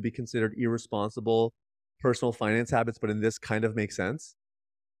environments would be considered irresponsible personal finance habits, but in this kind of makes sense?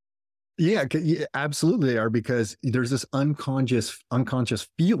 Yeah, yeah, absolutely they are, because there's this unconscious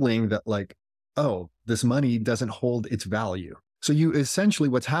feeling that like, oh, this money doesn't hold its value. So you essentially,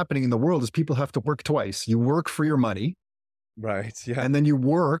 what's happening in the world is people have to work twice. You work for your money, Right. Yeah. and then you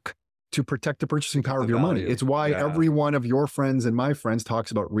work to protect the purchasing Keep power the of your money. value. It's why Yeah. every one of your friends and my friends talks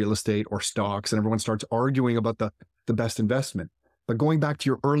about real estate or stocks, and everyone starts arguing about the best investment. But going back to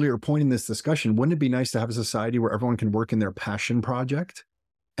your earlier point in this discussion, wouldn't it be nice to have a society where everyone can work in their passion project,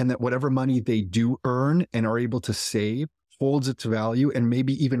 and that whatever money they do earn and are able to save holds its value and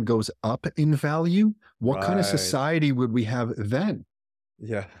maybe even goes up in value? What kind of Right. society would we have then?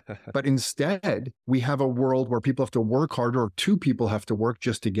 Yeah. But instead, we have a world where people have to work harder, or two people have to work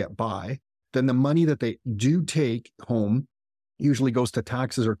just to get by. Then the money that they do take home usually goes to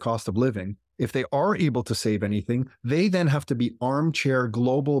taxes or cost of living. If they are able to save anything, they then have to be armchair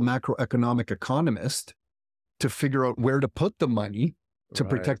global macroeconomic economist to figure out where to put the money to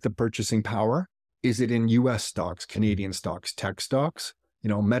Right. protect the purchasing power. Is it in US stocks, Canadian stocks, tech stocks,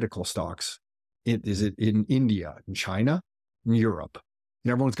 medical stocks? Is it in India, in China, in Europe?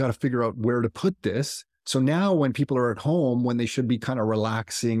 And everyone's got to figure out where to put this. So now when people are at home, when they should be kind of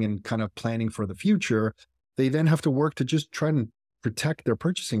relaxing and kind of planning for the future, they then have to work to just try and protect their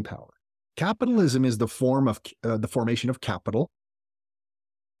purchasing power. Capitalism is the form of the formation of capital.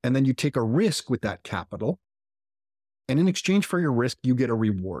 And then you take a risk with that capital. And in exchange for your risk, you get a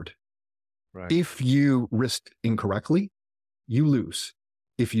reward. Right. If you risked incorrectly, you lose.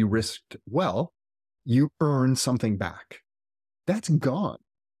 If you risked well, you earn something back. That's gone.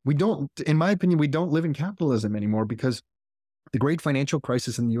 We don't, in my opinion, we don't live in capitalism anymore, because the great financial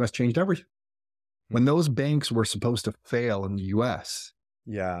crisis in the US changed everything. When those banks were supposed to fail in the US,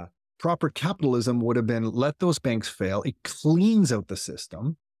 Yeah. proper capitalism would have been, let those banks fail. It cleans out the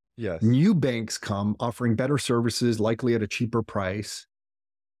system. Yes. New banks come offering better services, likely at a cheaper price,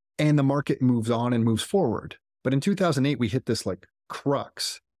 and the market moves on and moves forward. But in 2008, we hit this like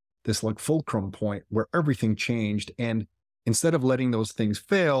crux, this like fulcrum point where everything changed. And instead of letting those things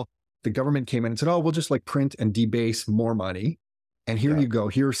fail, the government came in and said, oh, we'll just like print and debase more money. And here you go.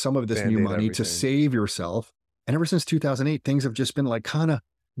 Here's some of this new Band-Aid money to everything. save yourself. And ever since 2008, things have just been like kind of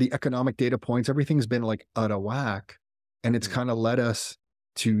the economic data points, everything's been like out of whack. And it's kind of led us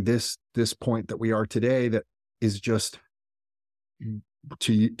to this point that we are today, that is just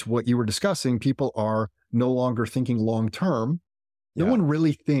to what you were discussing. People are no longer thinking long term. No one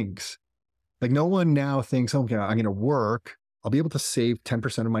really thinks, like no one now thinks, okay, I'm going to work. I'll be able to save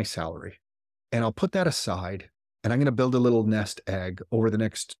 10% of my salary and I'll put that aside, and I'm going to build a little nest egg over the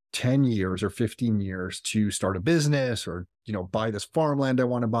next 10 years or 15 years to start a business, or, buy this farmland I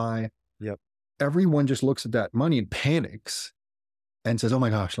want to buy. Yep. Everyone just looks at that money and panics and says, oh my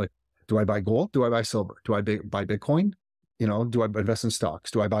gosh, like, do I buy gold? Do I buy silver? Do I buy Bitcoin? Do I invest in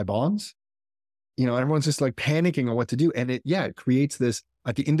stocks? Do I buy bonds? Everyone's just like panicking on what to do. And it creates this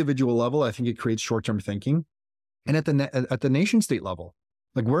at the individual level. I think it creates short-term thinking. And at the nation state level,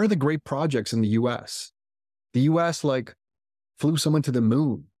 like, where are the great projects in the US? The US like flew someone to the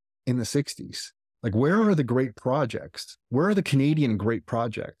moon in the 60s. Like, where are the great projects? Where are the Canadian great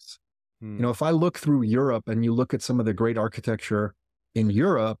projects? If I look through Europe and you look at some of the great architecture in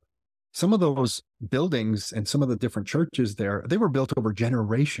Europe, some of those buildings and some of the different churches there, they were built over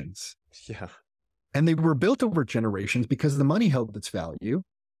generations. Yeah. And they were built over generations because the money held its value.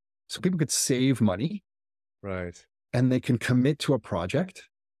 So people could save money. Right. And they can commit to a project.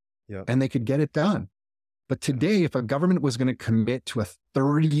 Yep. And they could get it done. But today, if a government was going to commit to a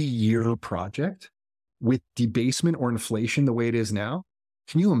 30-year project with debasement or inflation the way it is now,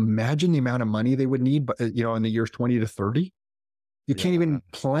 can you imagine the amount of money they would need, in the years 20 to 30? You can't even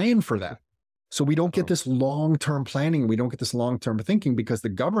plan for that. So we don't get this long-term planning. We don't get this long-term thinking because the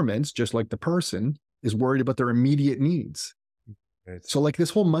government's, just like the person, is worried about their immediate needs. Right. So like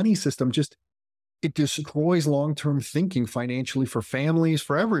this whole money system it destroys long-term thinking financially for families,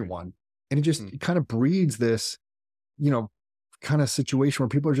 for everyone. And it kind of breeds this, kind of situation where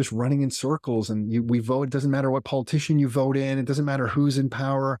people are just running in circles, and we vote. It doesn't matter what politician you vote in. It doesn't matter who's in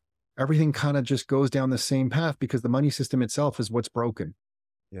power. Everything kind of just goes down the same path because the money system itself is what's broken.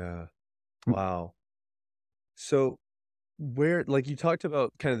 Yeah. Wow. So where, like, you talked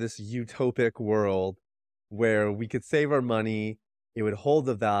about kind of this utopic world where we could save our money, it would hold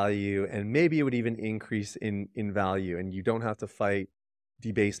the value, and maybe it would even increase in value, and you don't have to fight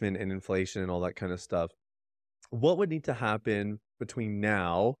debasement and inflation and all that kind of stuff. What would need to happen between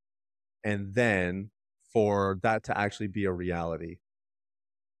now and then for that to actually be a reality?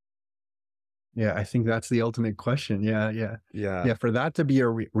 Yeah, I think that's the ultimate question. Yeah. For that to be a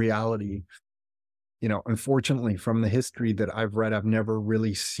reality, unfortunately, from the history that I've read, I've never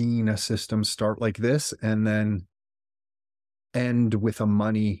really seen a system start like this and then end with a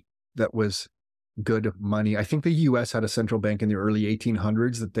money that was good money. I think the US had a central bank in the early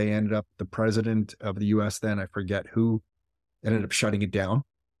 1800s that they ended up, the president of the US then, I forget who, ended up shutting it down.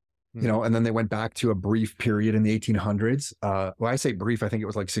 And then they went back to a brief period in the 1800s. Well, I say brief, I think it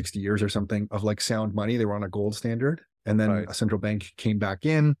was like 60 years or something of like sound money. They were on a gold standard. and then Right. a central bank came back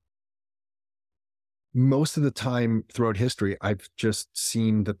in. Most of the time throughout history, I've just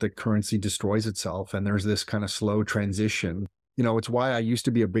seen that the currency destroys itself, and there's this kind of slow transition. It's why I used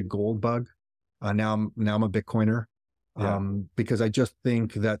to be a big gold bug. Now I'm a Bitcoiner, Yeah. because I just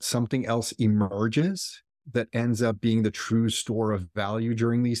think that something else emerges that ends up being the true store of value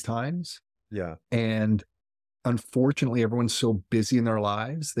during these times. Yeah. And unfortunately, everyone's so busy in their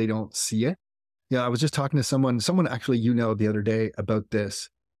lives, they don't see it. Yeah, I was just talking to someone actually, the other day about this.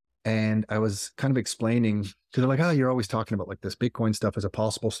 And I was kind of explaining, because they're like, oh, you're always talking about like this Bitcoin stuff as a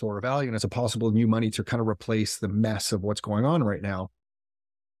possible store of value and as a possible new money to kind of replace the mess of what's going on right now.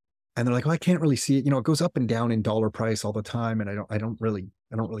 And they're like, well, I can't really see it. It goes up and down in dollar price all the time. And I don't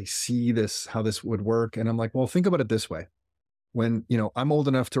really see this, how this would work. And I'm like, well, think about it this way. When, I'm old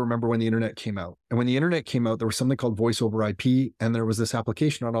enough to remember when the internet came out. And when the internet came out, there was something called voice over IP. And there was this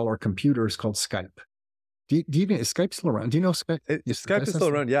application on all our computers called Skype. Is Skype still around? Do you know Skype? Skype is still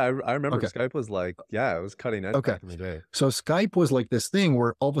around. Yeah, I remember Okay. Skype was like, yeah, it was cutting edge Okay. back in the day. So Skype was like this thing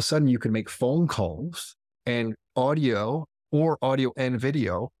where all of a sudden you could make phone calls and audio and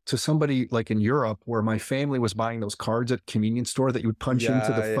video to somebody like in Europe, where my family was buying those cards at convenience store that you would punch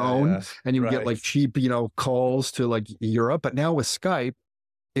into the phone and you would get like cheap, calls to like Europe. But now with Skype,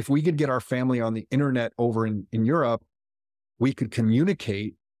 if we could get our family on the internet over in Europe, we could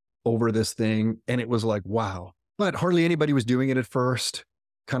communicate over this thing. And it was like, wow. But hardly anybody was doing it at first.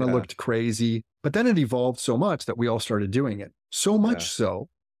 Kind of looked crazy. But then it evolved so much that we all started doing it. So much so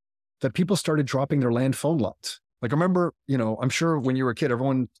that people started dropping their land phone lines. Like, I remember, I'm sure when you were a kid,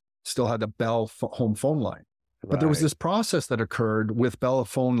 everyone still had the Bell home phone line. But there was this process that occurred with Bell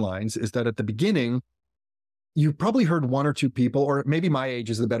phone lines, is that at the beginning, you probably heard one or two people, or maybe my age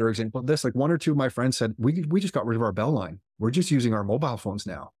is the better example of this. Like, one or two of my friends said, we just got rid of our Bell line. We're just using our mobile phones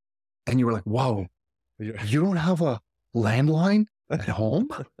now. And you were like, whoa, you don't have a landline at home?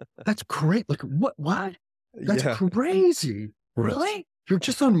 That's great. Like, what? That's crazy. Really? You're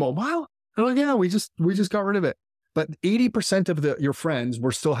just on mobile? Oh yeah, we just got rid of it. But 80% of your friends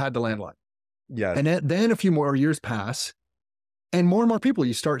still had the landline. Yeah. And then a few more years pass, and more people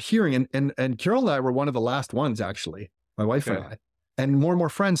you start hearing. And Carol and I were one of the last ones, actually, my wife and I. And more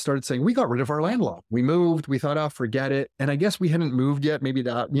friends started saying, we got rid of our landline. We moved. We thought, oh, forget it. And I guess we hadn't moved yet. Maybe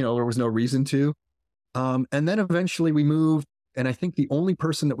that, there was no reason to. And then eventually we moved. And I think the only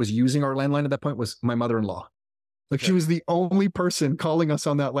person that was using our landline at that point was my mother-in-law. Like, she was the only person calling us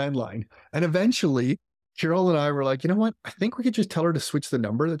on that landline. And eventually, Carol and I were like, you know what? I think we could just tell her to switch the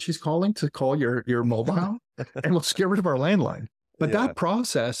number that she's calling to call your mobile, and we'll just get rid of our landline. But that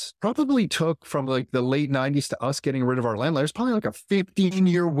process probably took from like the late 90s to us getting rid of our landline. There's probably like a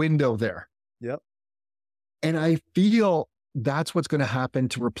 15-year window there. Yep. And I feel that's what's going to happen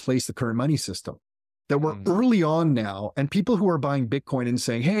to replace the current money system. That we're early on now, and people who are buying Bitcoin and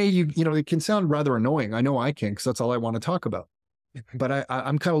saying, hey, it can sound rather annoying. I know I can, because that's all I want to talk about. But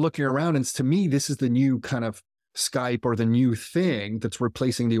I'm kind of looking around, and to me, this is the new kind of Skype, or the new thing that's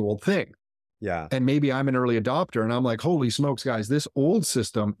replacing the old thing. Yeah. And maybe I'm an early adopter, and I'm like, holy smokes, guys, this old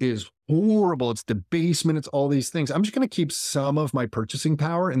system is horrible. It's debasement. It's all these things. I'm just going to keep some of my purchasing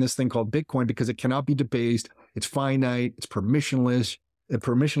power in this thing called Bitcoin, because it cannot be debased. It's finite. It's permissionless.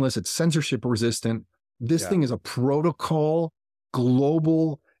 It's censorship resistant. This thing is a protocol,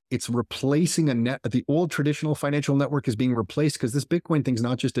 global. It's replacing the old traditional financial network is being replaced, because this Bitcoin thing's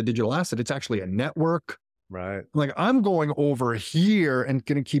not just a digital asset. It's actually a network. Right. Like, I'm going over here and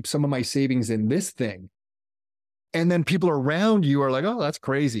going to keep some of my savings in this thing. And then people around you are like, oh, that's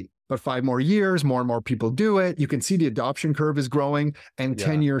crazy. But 5 more years, more and more people do it. You can see the adoption curve is growing. And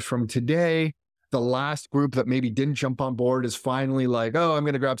 10 years from today, the last group that maybe didn't jump on board is finally like, oh, I'm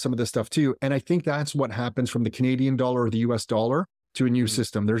going to grab some of this stuff too. And I think that's what happens from the Canadian dollar or the US dollar to a new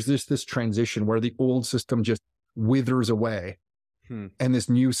system. There's this transition where the old system just withers away and this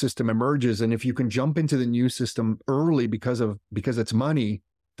new system emerges. And if you can jump into the new system early because it's money,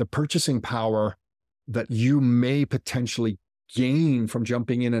 the purchasing power that you may potentially gain from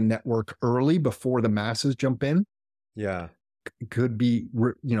jumping in a network early before the masses jump in, could be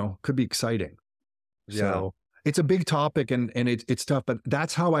exciting. So it's a big topic, and it's tough, but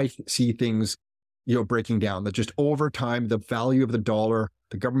that's how I see things, breaking down. That just over time, the value of the dollar,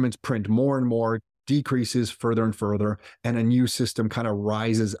 the governments print more and more, decreases further and further, and a new system kind of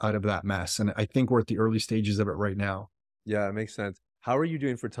rises out of that mess. And I think we're at the early stages of it right now. Yeah, it makes sense. How are you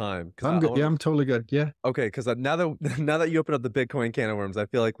doing for time? I'm good. Yeah, I'm totally good. Yeah. Okay, because now that you open up the Bitcoin can of worms, I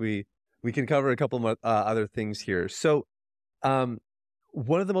feel like we can cover a couple more other things here. So,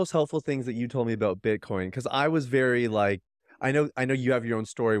 one of the most helpful things that you told me about Bitcoin, because I was very like, I know you have your own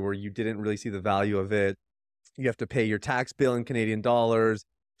story where you didn't really see the value of it. You have to pay your tax bill in Canadian dollars.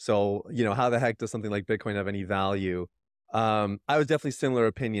 So, how the heck does something like Bitcoin have any value? I was definitely similar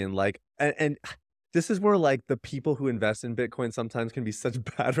opinion. Like, and this is where like the people who invest in Bitcoin sometimes can be such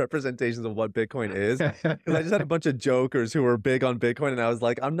bad representations of what Bitcoin is. Because I just had a bunch of jokers who were big on Bitcoin, and I was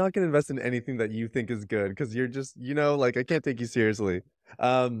like, I'm not going to invest in anything that you think is good because you're just, like I can't take you seriously.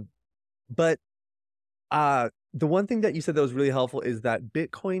 But the one thing that you said that was really helpful is that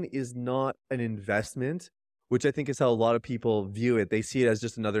Bitcoin is not an investment, which I think is how a lot of people view it. They see it as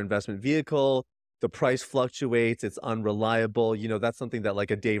just another investment vehicle. The price fluctuates, it's unreliable. That's something that like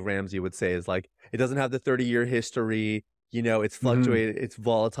a Dave Ramsey would say is like, it doesn't have the 30-year history, it's Mhm. fluctuated, it's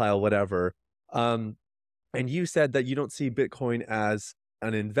volatile, whatever. And you said that you don't see Bitcoin as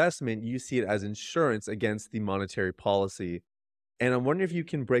an investment, you see it as insurance against the monetary policy. And I'm wondering if you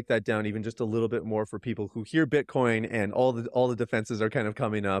can break that down even just a little bit more for people who hear Bitcoin and all the defenses are kind of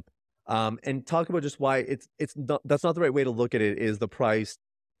coming up, and talk about just why it's not, that's not the right way to look at it, is the price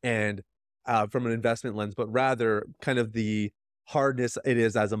and from an investment lens, but rather kind of the hardness it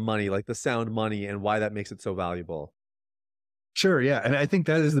is as a money, like the sound money, and why that makes it so valuable. Sure, yeah, and I think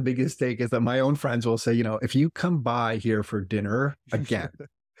that is the biggest take is that my own friends will say, if you come by here for dinner again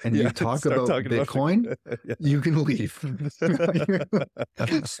and you Yeah, talk start about talking about Bitcoin, yeah. you can leave.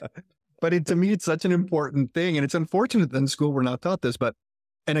 But to me, it's such an important thing, and it's unfortunate that in school we're not taught this.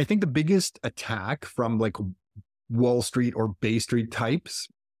 And I think the biggest attack from like Wall Street or Bay Street types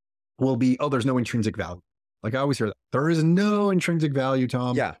will be, oh, there's no intrinsic value. Like I always hear that. There is no intrinsic value,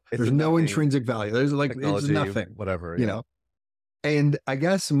 Tom. Yeah, it's There's a no nothing intrinsic value. There's like, it's technology, nothing, whatever. you Yeah. know? And I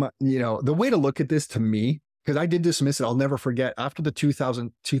guess, the way to look at this to me, because I did dismiss it, I'll never forget after the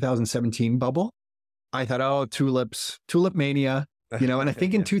 2017 bubble, I thought, oh, tulip mania, and I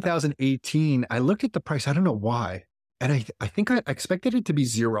think in Yeah. 2018, I looked at the price. I don't know why. And I think I expected it to be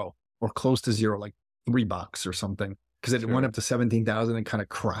zero or close to zero, like $3 or something, because it went Sure. up to 17,000 and kind of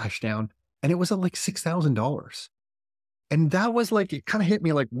crashed down. And it was at like $6,000. And that was like, it kind of hit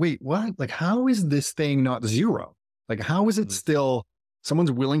me like, wait, what? Like, how is this thing not zero? Like, how is it Mm, still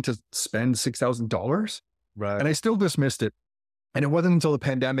someone's willing to spend $6,000? right. And I still dismissed it. And it wasn't until the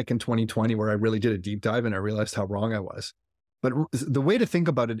pandemic in 2020 where I really did a deep dive and I realized how wrong I was. But the way to think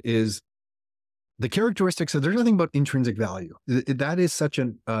about it is the characteristics of there's nothing about intrinsic value. That is such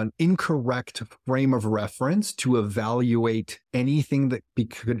an incorrect frame of reference to evaluate anything that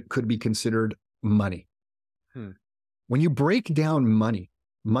could be considered money. Hmm. When you break down money,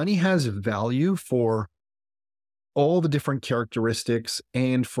 money has value for all the different characteristics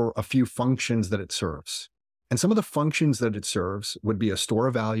and for a few functions that it serves. And some of the functions that it serves would be a store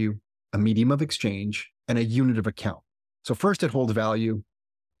of value, a medium of exchange, and a unit of account. So first it holds value,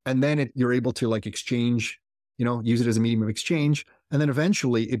 and then you're able to like exchange, use it as a medium of exchange. And then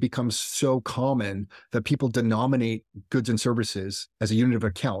eventually it becomes so common that people denominate goods and services as a unit of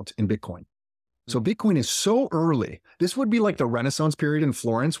account in Bitcoin. So Hmm. Bitcoin is so early. This would be like the Renaissance period in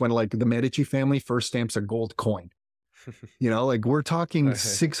Florence when like the Medici family first stamps a gold coin. Like we're talking Okay.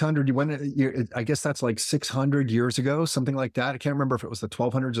 600, I guess that's like 600 years ago, something like that. I can't remember if it was the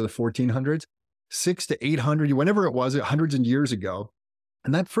 1200s or the 1400s, 600 to 800, whenever it was, hundreds of years ago.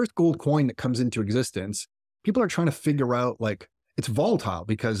 And that first gold coin that comes into existence, people are trying to figure out like it's volatile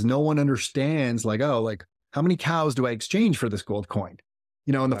because no one understands like, oh, like how many cows do I exchange for this gold coin?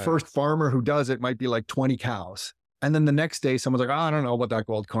 And the Right. first farmer who does it might be like 20 cows. And then the next day, someone's like, oh, I don't know about that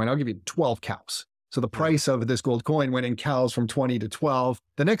gold coin. I'll give you 12 cows. So the Right. price of this gold coin went in cows from 20 to 12.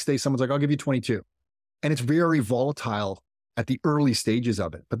 The next day, someone's like, I'll give you 22. And it's very volatile at the early stages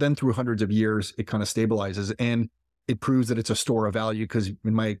of it. But then through hundreds of years, it kind of stabilizes and it proves that it's a store of value because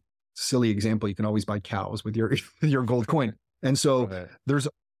in my silly example, you can always buy cows with your, with your gold coin. And so Right. there's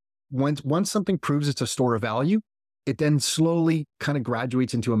once something proves it's a store of value, it then slowly kind of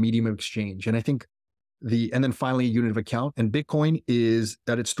graduates into a medium of exchange. And I think and then finally a unit of account. And Bitcoin is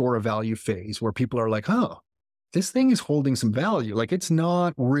at its store of value phase where people are like, oh, this thing is holding some value. Like it's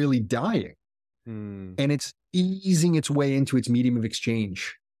not really dying. Hmm. And it's easing its way into its medium of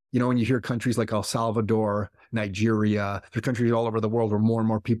exchange. When you hear countries like El Salvador, Nigeria, there are countries all over the world where more and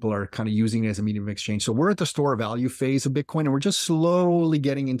more people are kind of using it as a medium of exchange. So we're at the store of value phase of Bitcoin, and we're just slowly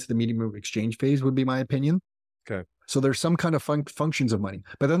getting into the medium of exchange phase, would be my opinion. Okay. So there's some kind of functions of money,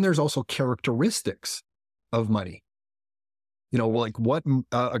 but then there's also characteristics of money. Like what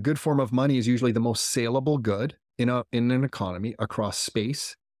a good form of money is usually the most saleable good in an economy across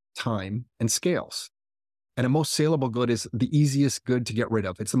space, time, and scales. And a most saleable good is the easiest good to get rid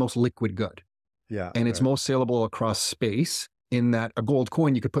of. It's the most liquid good. Yeah. And it's Right. most saleable across space in that a gold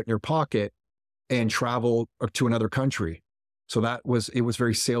coin you could put in your pocket and travel to another country. So it was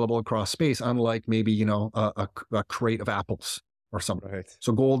very saleable across space, unlike maybe, you know, a crate of apples or something. Right.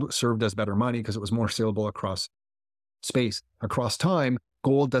 So gold served as better money because it was more saleable across space. Across time,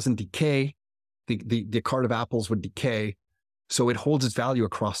 gold doesn't decay. The cart of apples would decay. So it holds its value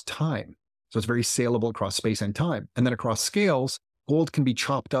across time. So it's very saleable across space and time. And then across scales, gold can be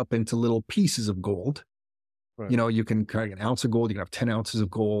chopped up into little pieces of gold. Right. You know, you can carry an ounce of gold, you can have 10 ounces of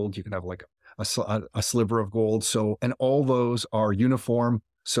gold, you can have like a sliver of gold. So, and all those are uniform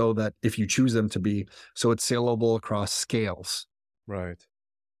so that if you choose them to be, so it's saleable across scales. Right.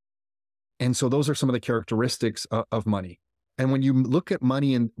 And so those are some of the characteristics of money. And when you look at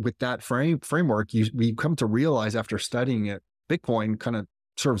money and with that framework, we come to realize after studying it, Bitcoin kind of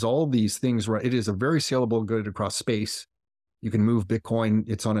serves all these things, right? It is a very saleable good across space. You can move Bitcoin.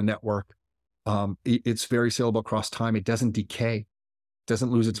 It's on a network. It's very saleable across time. It doesn't decay,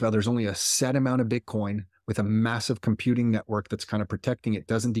 doesn't lose its value. There's only a set amount of Bitcoin with a massive computing network that's kind of protecting it.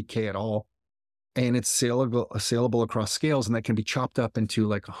 Doesn't decay at all. And it's saleable across scales, and that can be chopped up into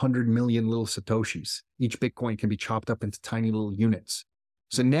like 100 million little Satoshis. Each Bitcoin can be chopped up into tiny little units.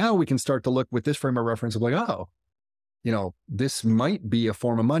 So now we can start to look with this frame of reference of like, oh, you know, this might be a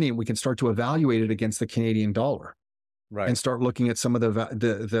form of money, and we can start to evaluate it against the Canadian dollar. Right. And start looking at some of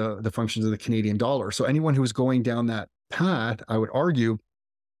the functions of the Canadian dollar. So anyone who is going down that path, I would argue,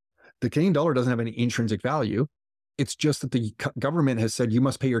 the Canadian dollar doesn't have any intrinsic value. It's just that the government has said you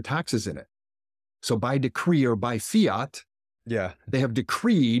must pay your taxes in it. So by decree or by fiat, Yeah. they have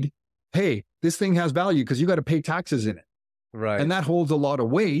decreed, hey, this thing has value because you got to pay taxes in it. Right. And that holds a lot of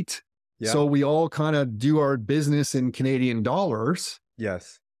weight. Yeah. So we all kind of do our business in Canadian dollars.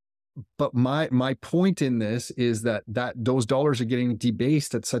 Yes. But my point in this is that those dollars are getting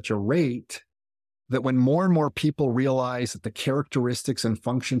debased at such a rate that when more and more people realize that the characteristics and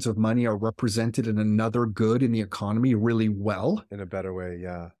functions of money are represented in another good in the economy really well. In a better way,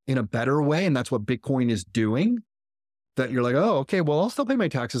 yeah. In a better way, and that's what Bitcoin is doing, that you're like, oh, okay, well, I'll still pay my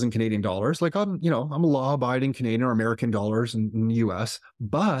taxes in Canadian dollars. Like I'm a law-abiding Canadian or American dollars in the US,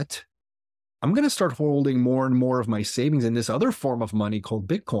 but I'm going to start holding more and more of my savings in this other form of money called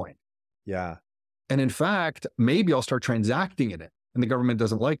Bitcoin. Yeah. And in fact, maybe I'll start transacting in it. And the government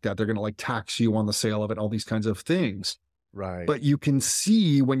doesn't like that. They're going to like tax you on the sale of it, all these kinds of things. Right. But you can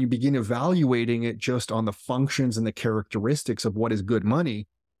see when you begin evaluating it just on the functions and the characteristics of what is good money,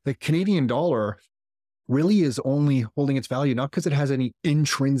 the Canadian dollar really is only holding its value, not because it has any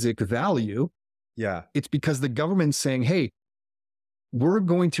intrinsic value. Yeah. It's because the government's saying, hey, we're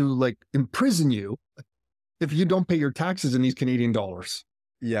going to like imprison you if you don't pay your taxes in these Canadian dollars.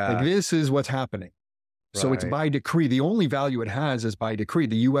 Yeah. Like this is what's happening. So it's by decree. The only value it has is by decree.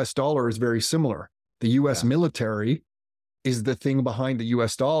 The US dollar is very similar. The US military is the thing behind the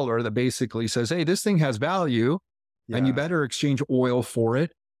US dollar that basically says, hey, this thing has value and you better exchange oil for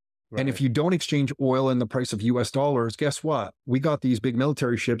it. Right. And if you don't exchange oil in the price of US dollars, guess what? We got these big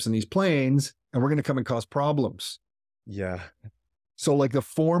military ships and these planes and we're going to come and cause problems. Yeah. So like the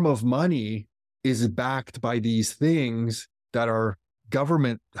form of money is backed by these things that our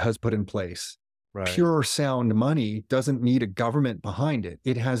government has put in place. Right. Pure sound money doesn't need a government behind it.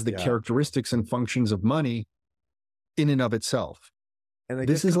 It has the characteristics and functions of money in and of itself. And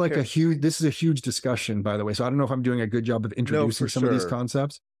this is a huge discussion, by the way. So I don't know if I'm doing a good job of introducing some of these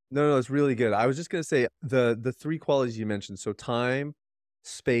concepts. No, it's really good. I was just going to say the three qualities you mentioned. So time,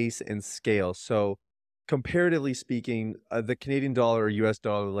 space, and scale. So comparatively speaking, the Canadian dollar or US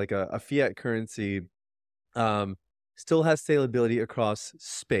dollar, like a fiat currency, still has salability across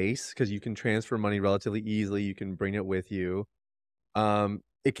space because you can transfer money relatively easily. You can bring it with you.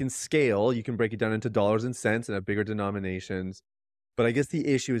 It can scale. You can break it down into dollars and cents and have bigger denominations. But I guess the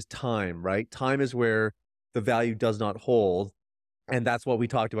issue is time, right? Time is where the value does not hold. And that's what we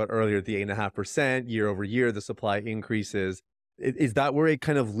talked about earlier, the 8.5% year over year, the supply increases. Is that where it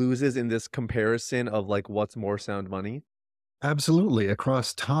kind of loses in this comparison of like what's more sound money? Absolutely.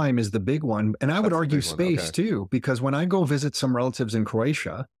 Across time is the big one. And I would argue space too, because when I go visit some relatives in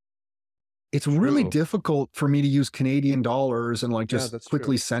Croatia, it's really difficult for me to use Canadian dollars and like just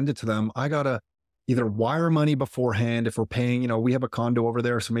quickly send it to them. I got to either wire money beforehand if we're paying, we have a condo over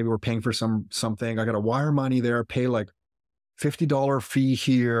there, so maybe we're paying for something. I got to wire money there, pay like $50 fee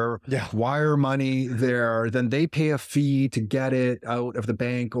here, wire money there, then they pay a fee to get it out of the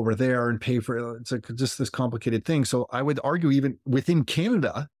bank over there and pay for it. It's like just this complicated thing. So I would argue even within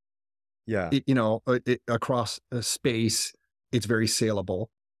Canada, across space, it's very saleable,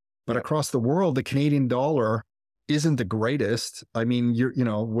 but across the world, the Canadian dollar isn't the greatest. I mean,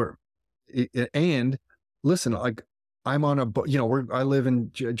 and listen, like I'm on I live in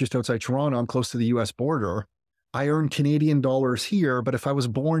just outside Toronto. I'm close to the US border. I earn Canadian dollars here, but if I was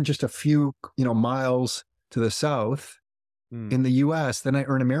born just a few, miles to the south Mm, in the US, then I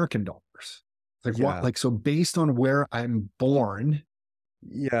earn American dollars. Like what? yeah. Like, so based on where I'm born,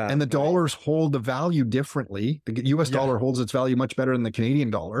 Yeah. and the Right. dollars hold the value differently. The US Yeah. dollar holds its value much better than the Canadian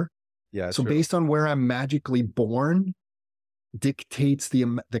dollar. Yeah. So True. based on where I'm magically born dictates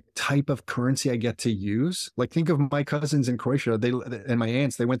the type of currency I get to use. Like think of my cousins in Croatia, they and my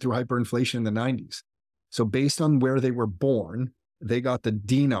aunts, they went through hyperinflation in the 90s. So based on where they were born, they got the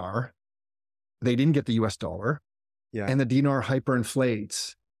dinar. They didn't get the US dollar, Yeah. and the dinar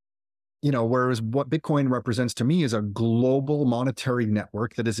hyperinflates. Whereas what Bitcoin represents to me is a global monetary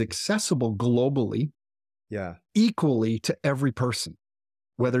network that is accessible globally, Yeah. equally to every person,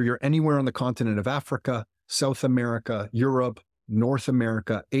 whether you're anywhere on the continent of Africa, South America, Europe, North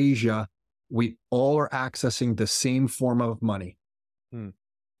America, Asia, we all are accessing the same form of money. Mm,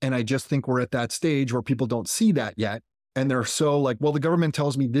 And I just think we're at that stage where people don't see that yet. And they're so like, well, the government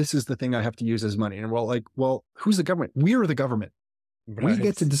tells me this is the thing I have to use as money. And we're like, well, who's the government? We are the government. We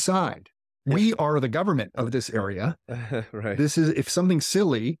get to right. decide. Yeah. We are the government of this area. Right. This is, if something's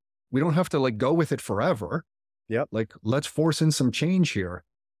silly, we don't have to like go with it forever. Yep. Like, let's force in some change here.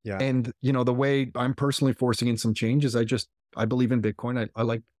 Yeah. And, the way I'm personally forcing in some change is I believe in Bitcoin. I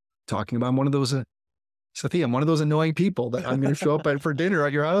like talking about. I'm one of those, Satya, I'm one of those annoying people that I'm going to show up for dinner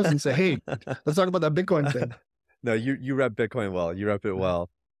at your house and say, hey, let's talk about that Bitcoin thing. No, you rep Bitcoin well. You rep it well.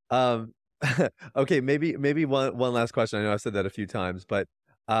 Um, okay, maybe one last question. I know I've said that a few times, but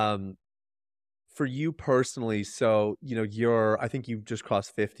um, for you personally, so I think you just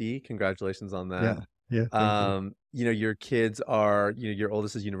crossed 50. Congratulations on that. Yeah. Yeah. Thank you. Your kids are, your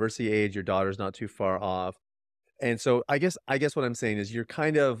oldest is university age, your daughter's not too far off. And so I guess what I'm saying is you're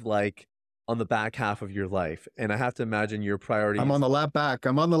kind of like on the back half of your life. And I have to imagine your I'm on priorities. the lap back.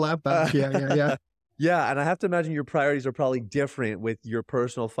 I'm on the lap back. Yeah. Yeah. Yeah. Yeah, and I have to imagine your priorities are probably different with your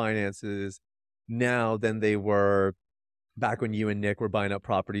personal finances now than they were back when you and Nick were buying up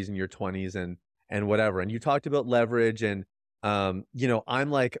properties in your 20s and whatever. And you talked about leverage and I'm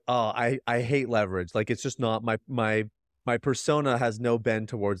like, oh, I hate leverage. Like it's just not my persona has no bend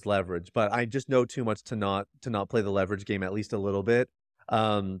towards leverage, but I just know too much to not play the leverage game at least a little bit.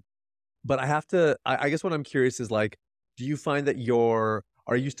 Um but I guess what I'm curious is like, do you find that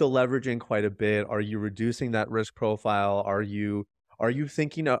are you still leveraging quite a bit? Are you reducing that risk profile? Are you a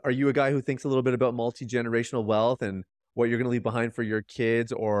guy who thinks a little bit about multi-generational wealth and what you're going to leave behind for your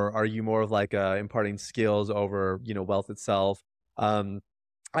kids? Or are you more of like imparting skills over, wealth itself? Um,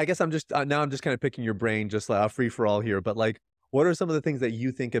 I guess now I'm just kind of picking your brain, just like a free for all here. But like, what are some of the things that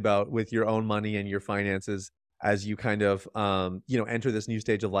you think about with your own money and your finances as you kind of enter this new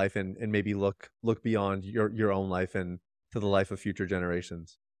stage of life and maybe look beyond your own life and to the life of future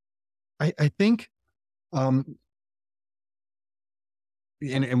generations? I think, um,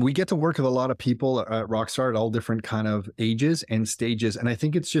 and we get to work with a lot of people at Rockstar at all different kind of ages and stages. And I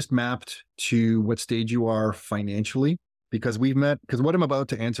think it's just mapped to what stage you are financially, because because what I'm about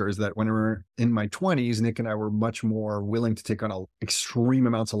to answer is that when we were in my 20s, Nick and I were much more willing to take on extreme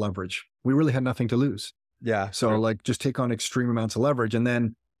amounts of leverage. We really had nothing to lose. Yeah, So sure. like just take on extreme amounts of leverage. And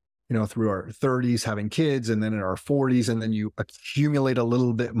then, through our 30s, having kids, and then in our 40s, and then you accumulate a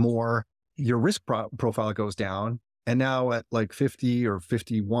little bit more, your risk profile goes down. And now at like 50 or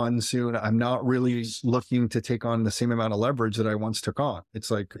 51 soon, I'm not really looking to take on the same amount of leverage that I once took on.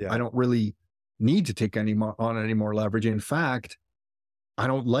 It's like, Yeah. I don't really need to take any more leverage. In fact, I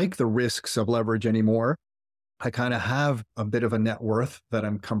don't like the risks of leverage anymore. I kind of have a bit of a net worth that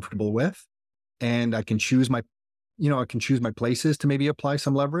I'm comfortable with, and I can choose my places to maybe apply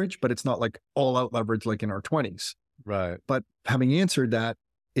some leverage, but it's not like all out leverage like in our 20s. Right. But having answered that,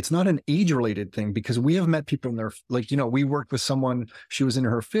 it's not an age related thing, because we have met people in their, like, we worked with someone, she was in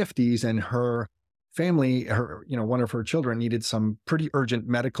her 50s, and her family, one of her children needed some pretty urgent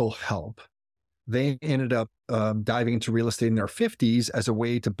medical help. They ended up diving into real estate in their 50s as a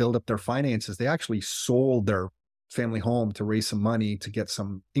way to build up their finances. They actually sold their family home to raise some money to get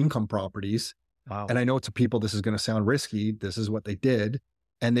some income properties. Wow. And I know to people, this is going to sound risky. This is what they did.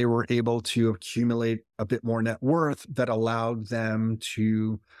 And they were able to accumulate a bit more net worth that allowed them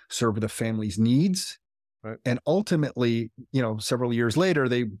to serve the family's needs. Right. And ultimately, several years later,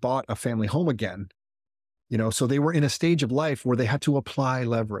 they bought a family home again. So they were in a stage of life where they had to apply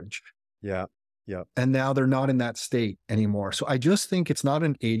leverage. Yeah. Yeah. And now they're not in that state anymore. So I just think it's not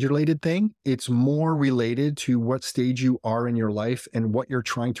an age related thing. It's more related to what stage you are in your life and what you're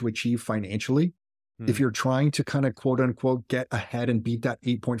trying to achieve financially. If you're trying to kind of quote unquote get ahead and beat that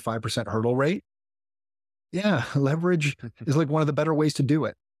 8.5% hurdle rate, yeah, leverage is like one of the better ways to do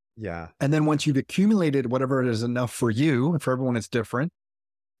it. Yeah. And then once you've accumulated whatever it is enough for you, and for everyone it's different,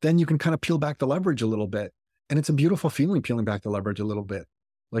 then you can kind of peel back the leverage a little bit. And it's a beautiful feeling peeling back the leverage a little bit.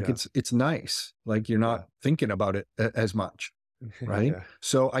 Like Yeah. it's nice. Like you're Yeah. not thinking about it as much. Right. Yeah.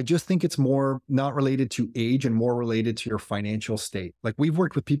 So I just think it's more not related to age and more related to your financial state. Like we've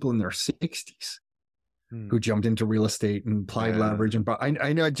worked with people in their 60s Hmm. who jumped into real estate and applied Yeah. leverage. And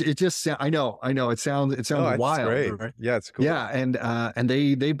I know it just, I know it sounds No, it's wild. great. Right. Yeah, it's cool. Yeah. And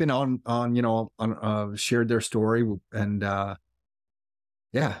they've been shared their story and,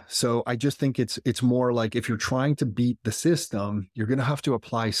 yeah. So I just think it's more like if you're trying to beat the system, you're going to have to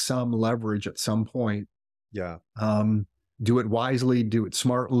apply some leverage at some point. Yeah. Um, do it wisely, do it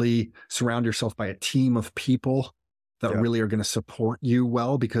smartly, surround yourself by a team of people that Yeah. really are going to support you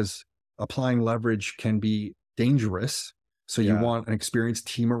well, because applying leverage can be dangerous. So you Yeah. want an experienced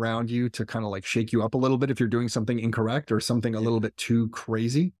team around you to kind of like shake you up a little bit if you're doing something incorrect or something a little bit too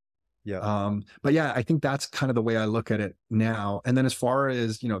crazy. Yeah. But yeah, I think that's kind of the way I look at it now. And then as far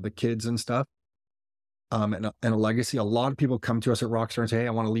as, the kids and stuff, and a legacy, a lot of people come to us at Rockstar and say, hey,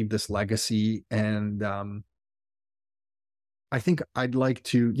 I want to leave this legacy. And I think I'd like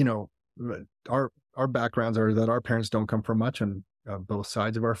to, our backgrounds are that our parents don't come from much on both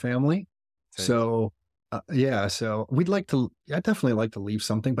sides of our family. Same. So yeah, so I definitely like to leave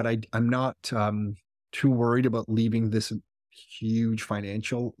something, but I'm not too worried about leaving this huge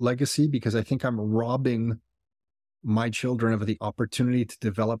financial legacy, because I think I'm robbing my children of the opportunity to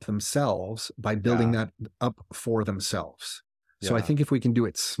develop themselves by building Yeah. that up for themselves. So I Yeah. think if we can do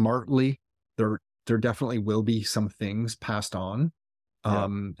it smartly, there definitely will be some things passed on. Yeah.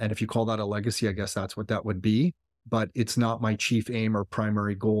 And if you call that a legacy, I guess that's what that would be. But it's not my chief aim or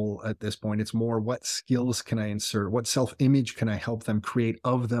primary goal at this point. It's more, what skills can I insert? What self-image can I help them create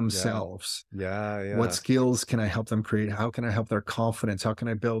of Yeah. themselves? Yeah. What Yeah. skills can I help them create? How can I help their confidence? How can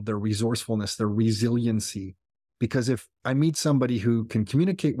I build their resourcefulness, their resiliency? Because if I meet somebody who can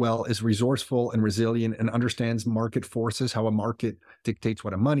communicate well, is resourceful and resilient, and understands market forces, how a market dictates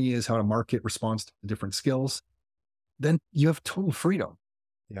what a money is, how a market responds to different skills, then you have total freedom.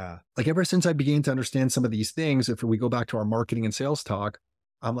 Yeah. Like ever since I began to understand some of these things, if we go back to our marketing and sales talk,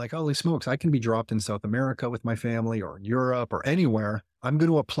 I'm like, holy smokes, I can be dropped in South America with my family or in Europe or anywhere. I'm going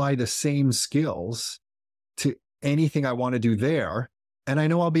to apply the same skills to anything I want to do there. And I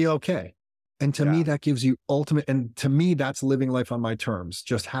know I'll be okay. And to me, Yeah. that gives you ultimate, and to me, that's living life on my terms.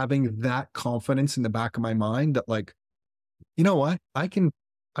 Just having that confidence in the back of my mind that, like, you know what, I can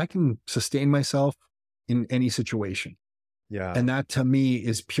sustain myself in any situation. Yeah. And that to me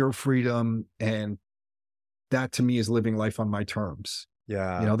is pure freedom. And that to me is living life on my terms.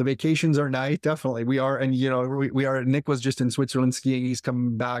 Yeah. The vacations are nice. Definitely. We are. And, we are, Nick was just in Switzerland skiing. He's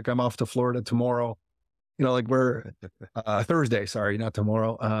coming back. I'm off to Florida tomorrow. Like we're Thursday, sorry, not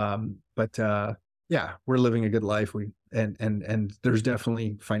tomorrow. But yeah, we're living a good life. And there's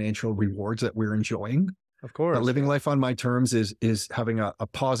definitely financial rewards that we're enjoying. Of But course. living life on my terms is having a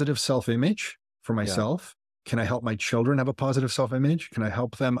positive self-image for Yeah. myself. Can I help my children have a positive self-image? Can I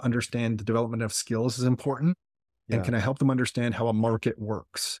help them understand the development of skills is important? And Yeah. can I help them understand how a market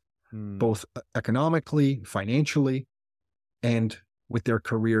works, Hmm. both economically, financially, and with their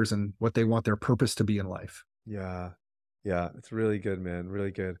careers and what they want their purpose to be in life? Yeah. Yeah. It's really good, man.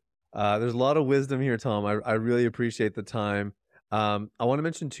 Really good. There's a lot of wisdom here, Tom. I really appreciate the time. I want to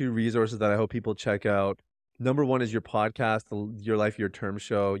mention 2 resources that I hope people check out. Number one is your podcast, Your Life, Your Term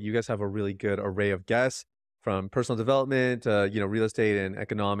show. You guys have a really good array of guests, from personal development, real estate and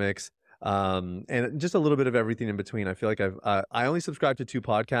economics, and just a little bit of everything in between. I feel like I only subscribe to 2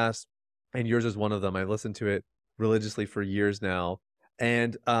 podcasts, and yours is one of them. I've listened to it religiously for years now.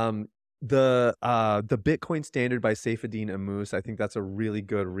 And the Bitcoin Standard by Saifedean Ammous, I think that's a really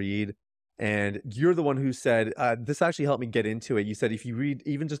good read. And you're the one who said, this actually helped me get into it. You said if you read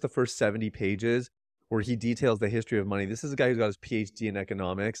even just the first 70 pages where he details the history of money, this is a guy who's got his PhD in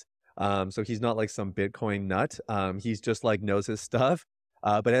economics. So he's not like some Bitcoin nut. He's just like knows his stuff,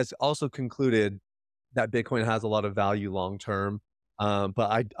 but has also concluded that Bitcoin has a lot of value long term.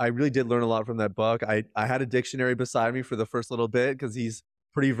 But I really did learn a lot from that book. I had a dictionary beside me for the first little bit because he's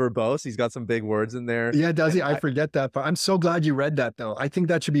pretty verbose. He's got some big words in there. Yeah, does And he? I forget that, but I'm so glad you read that, though. I think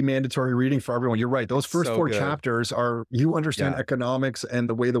that should be mandatory reading for everyone. You're right. Those it's first so 4 good. chapters you understand Yeah. economics and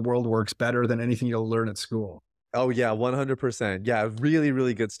the way the world works better than anything you'll learn at school. Oh yeah, 100%. Yeah, really,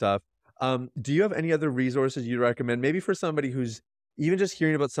 really good stuff. Do you have any other resources you'd recommend? Maybe for somebody who's even just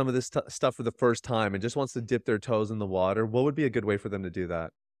hearing about some of this stuff for the first time and just wants to dip their toes in the water, what would be a good way for them to do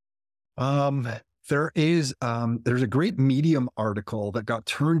that? Um, there's a great Medium article that got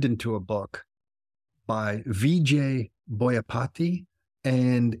turned into a book by Vijay Boyapati.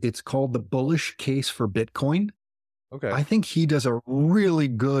 and it's called The Bullish Case for Bitcoin. Okay. I think he does a really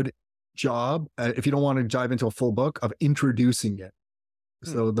good job, if you don't want to dive into a full book, of introducing it.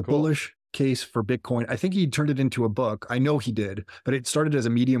 So The Cool. Bullish Case for Bitcoin, I think he turned it into a book. I know he did, but it started as a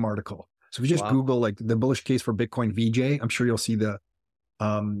Medium article. So if you just Wow. Google like The Bullish Case for Bitcoin VJ, I'm sure you'll see the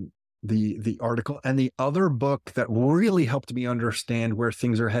article. And the other book that really helped me understand where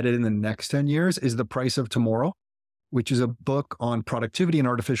things are headed in the next 10 years is The Price of Tomorrow, which is a book on productivity and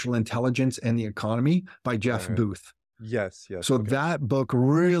artificial intelligence and the economy by Jeff Right. Booth. Yes. So Okay. that book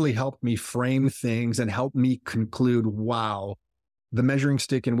really helped me frame things and helped me conclude, wow, the measuring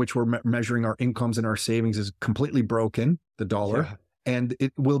stick in which we're measuring our incomes and our savings is completely broken, the dollar, Yeah. and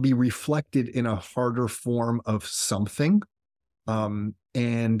it will be reflected in a harder form of something.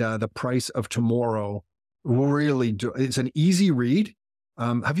 The Price of Tomorrow it's an easy read.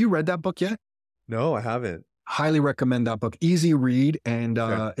 Have you read that book yet? No, I haven't. Highly recommend that book. Easy read, and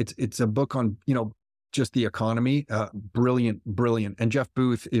Okay. it's a book on just the economy. Brilliant. And Jeff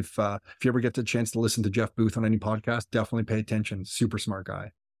Booth, if you ever get the chance to listen to Jeff Booth on any podcast, definitely pay attention. Super smart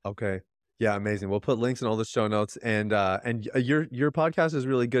guy. Okay. Yeah, amazing. We'll put links in all the show notes, and your podcast is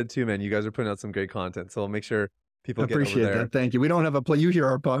really good too, man. You guys are putting out some great content, so I'll make sure I people get over appreciate there. that. Thank you. We don't have a play. You hear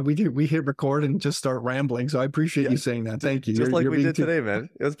our pod. We hit record and just start rambling. So I appreciate Yeah, you saying that. Thank you. just like You're we being did too. today, man.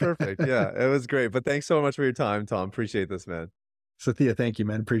 It was perfect. Yeah, it was great. But thanks so much for your time, Tom. Appreciate this, man. Sophia, thank you,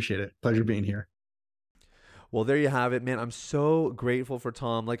 man. Appreciate it. Pleasure being here. Well, there you have it, man. I'm so grateful for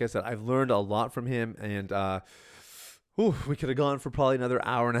Tom. Like I said, I've learned a lot from him, and we could have gone for probably another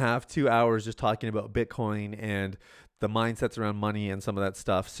hour and a half, 2 hours just talking about Bitcoin and the mindsets around money and some of that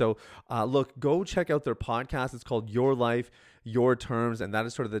stuff. So look, go check out their podcast. It's called Your Life, Your Terms, and that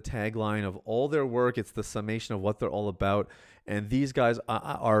is sort of the tagline of all their work. It's the summation of what they're all about. And these guys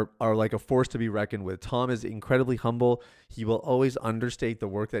are like a force to be reckoned with. Tom is incredibly humble. He will always understate the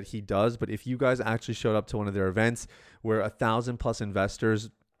work that he does. But if you guys actually showed up to one of their events where 1,000+ investors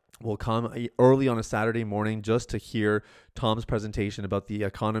will come early on a Saturday morning just to hear Tom's presentation about the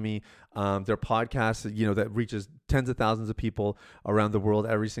economy. Their podcast, that reaches tens of thousands of people around the world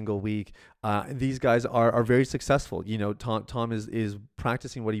every single week. These guys are very successful. Tom is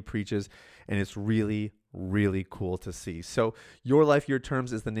practicing what he preaches, and it's really, really cool to see. So Your Life, Your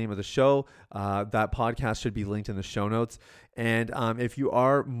Terms is the name of the show. That podcast should be linked in the show notes. And if you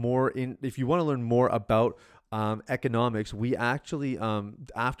want to learn more about economics, we actually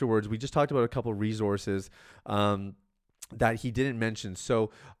afterwards we just talked about a couple resources that he didn't mention. So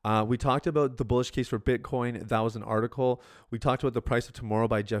we talked about The Bullish Case for Bitcoin. That was an article. We talked about The Price of Tomorrow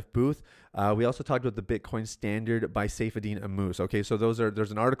by Jeff Booth. We also talked about The Bitcoin Standard by Saifedean Ammous. Okay, so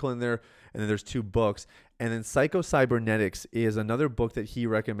there's an article in there, and then there's 2 books. And then Psycho-Cybernetics is another book that he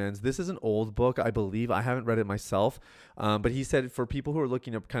recommends. This is an old book, I believe. I haven't read it myself, but he said for people who are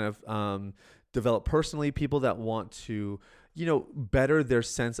looking to kind of develop personally, people that want to better their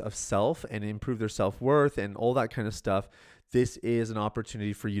sense of self and improve their self-worth and all that kind of stuff, this is an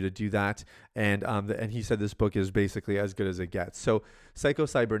opportunity for you to do that. And he said this book is basically as good as it gets. So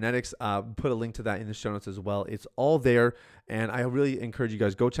Psycho-Cybernetics, put a link to that in the show notes as well. It's all there, and I really encourage you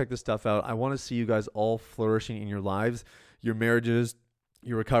guys, go check this stuff out. I want to see you guys all flourishing in your lives, your marriages,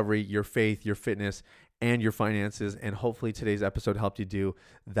 your recovery, your faith, your fitness, and your finances. And hopefully today's episode helped you do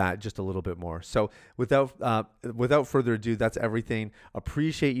that just a little bit more. So without further ado, that's everything.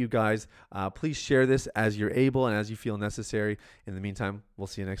 Appreciate you guys. Please share this as you're able and as you feel necessary. In the meantime, we'll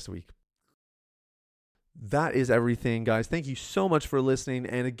see you next week. That is everything, guys. Thank you so much for listening.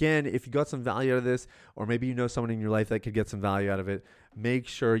 And again, if you got some value out of this, or maybe you know someone in your life that could get some value out of it, make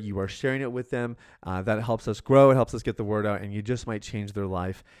sure you are sharing it with them. That helps us grow. It helps us get the word out, and you just might change their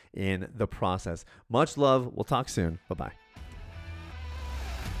life in the process. Much love. We'll talk soon. Bye-bye.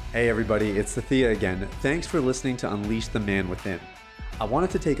 Hey, everybody. It's Thea again. Thanks for listening to Unleash the Man Within. I wanted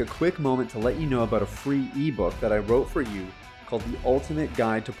to take a quick moment to let you know about a free ebook that I wrote for you called The Ultimate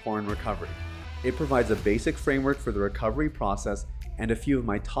Guide to Porn Recovery. It provides a basic framework for the recovery process and a few of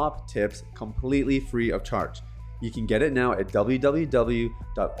my top tips completely free of charge. You can get it now at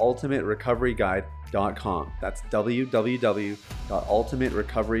www.ultimaterecoveryguide.com. That's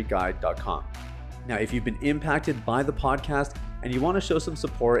www.ultimaterecoveryguide.com. Now, if you've been impacted by the podcast and you want to show some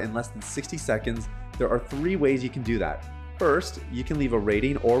support in less than 60 seconds, there are 3 ways you can do that. First, you can leave a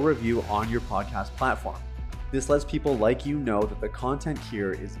rating or review on your podcast platform. This lets people like you know that the content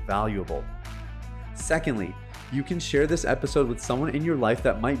here is valuable. Secondly, you can share this episode with someone in your life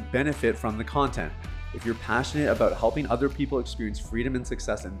that might benefit from the content. If you're passionate about helping other people experience freedom and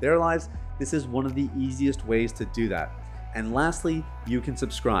success in their lives, this is one of the easiest ways to do that. And lastly, you can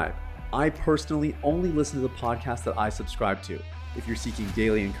subscribe. I personally only listen to the podcast that I subscribe to. If you're seeking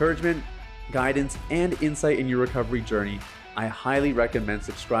daily encouragement, guidance, and insight in your recovery journey, I highly recommend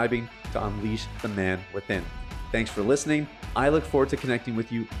subscribing to Unleash the Man Within. Thanks for listening. I look forward to connecting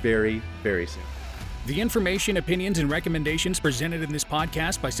with you very, very soon. The information, opinions, and recommendations presented in this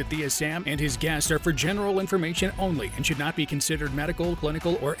podcast by Sathya Sam and his guests are for general information only and should not be considered medical,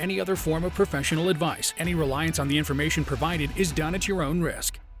 clinical, or any other form of professional advice. Any reliance on the information provided is done at your own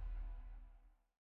risk.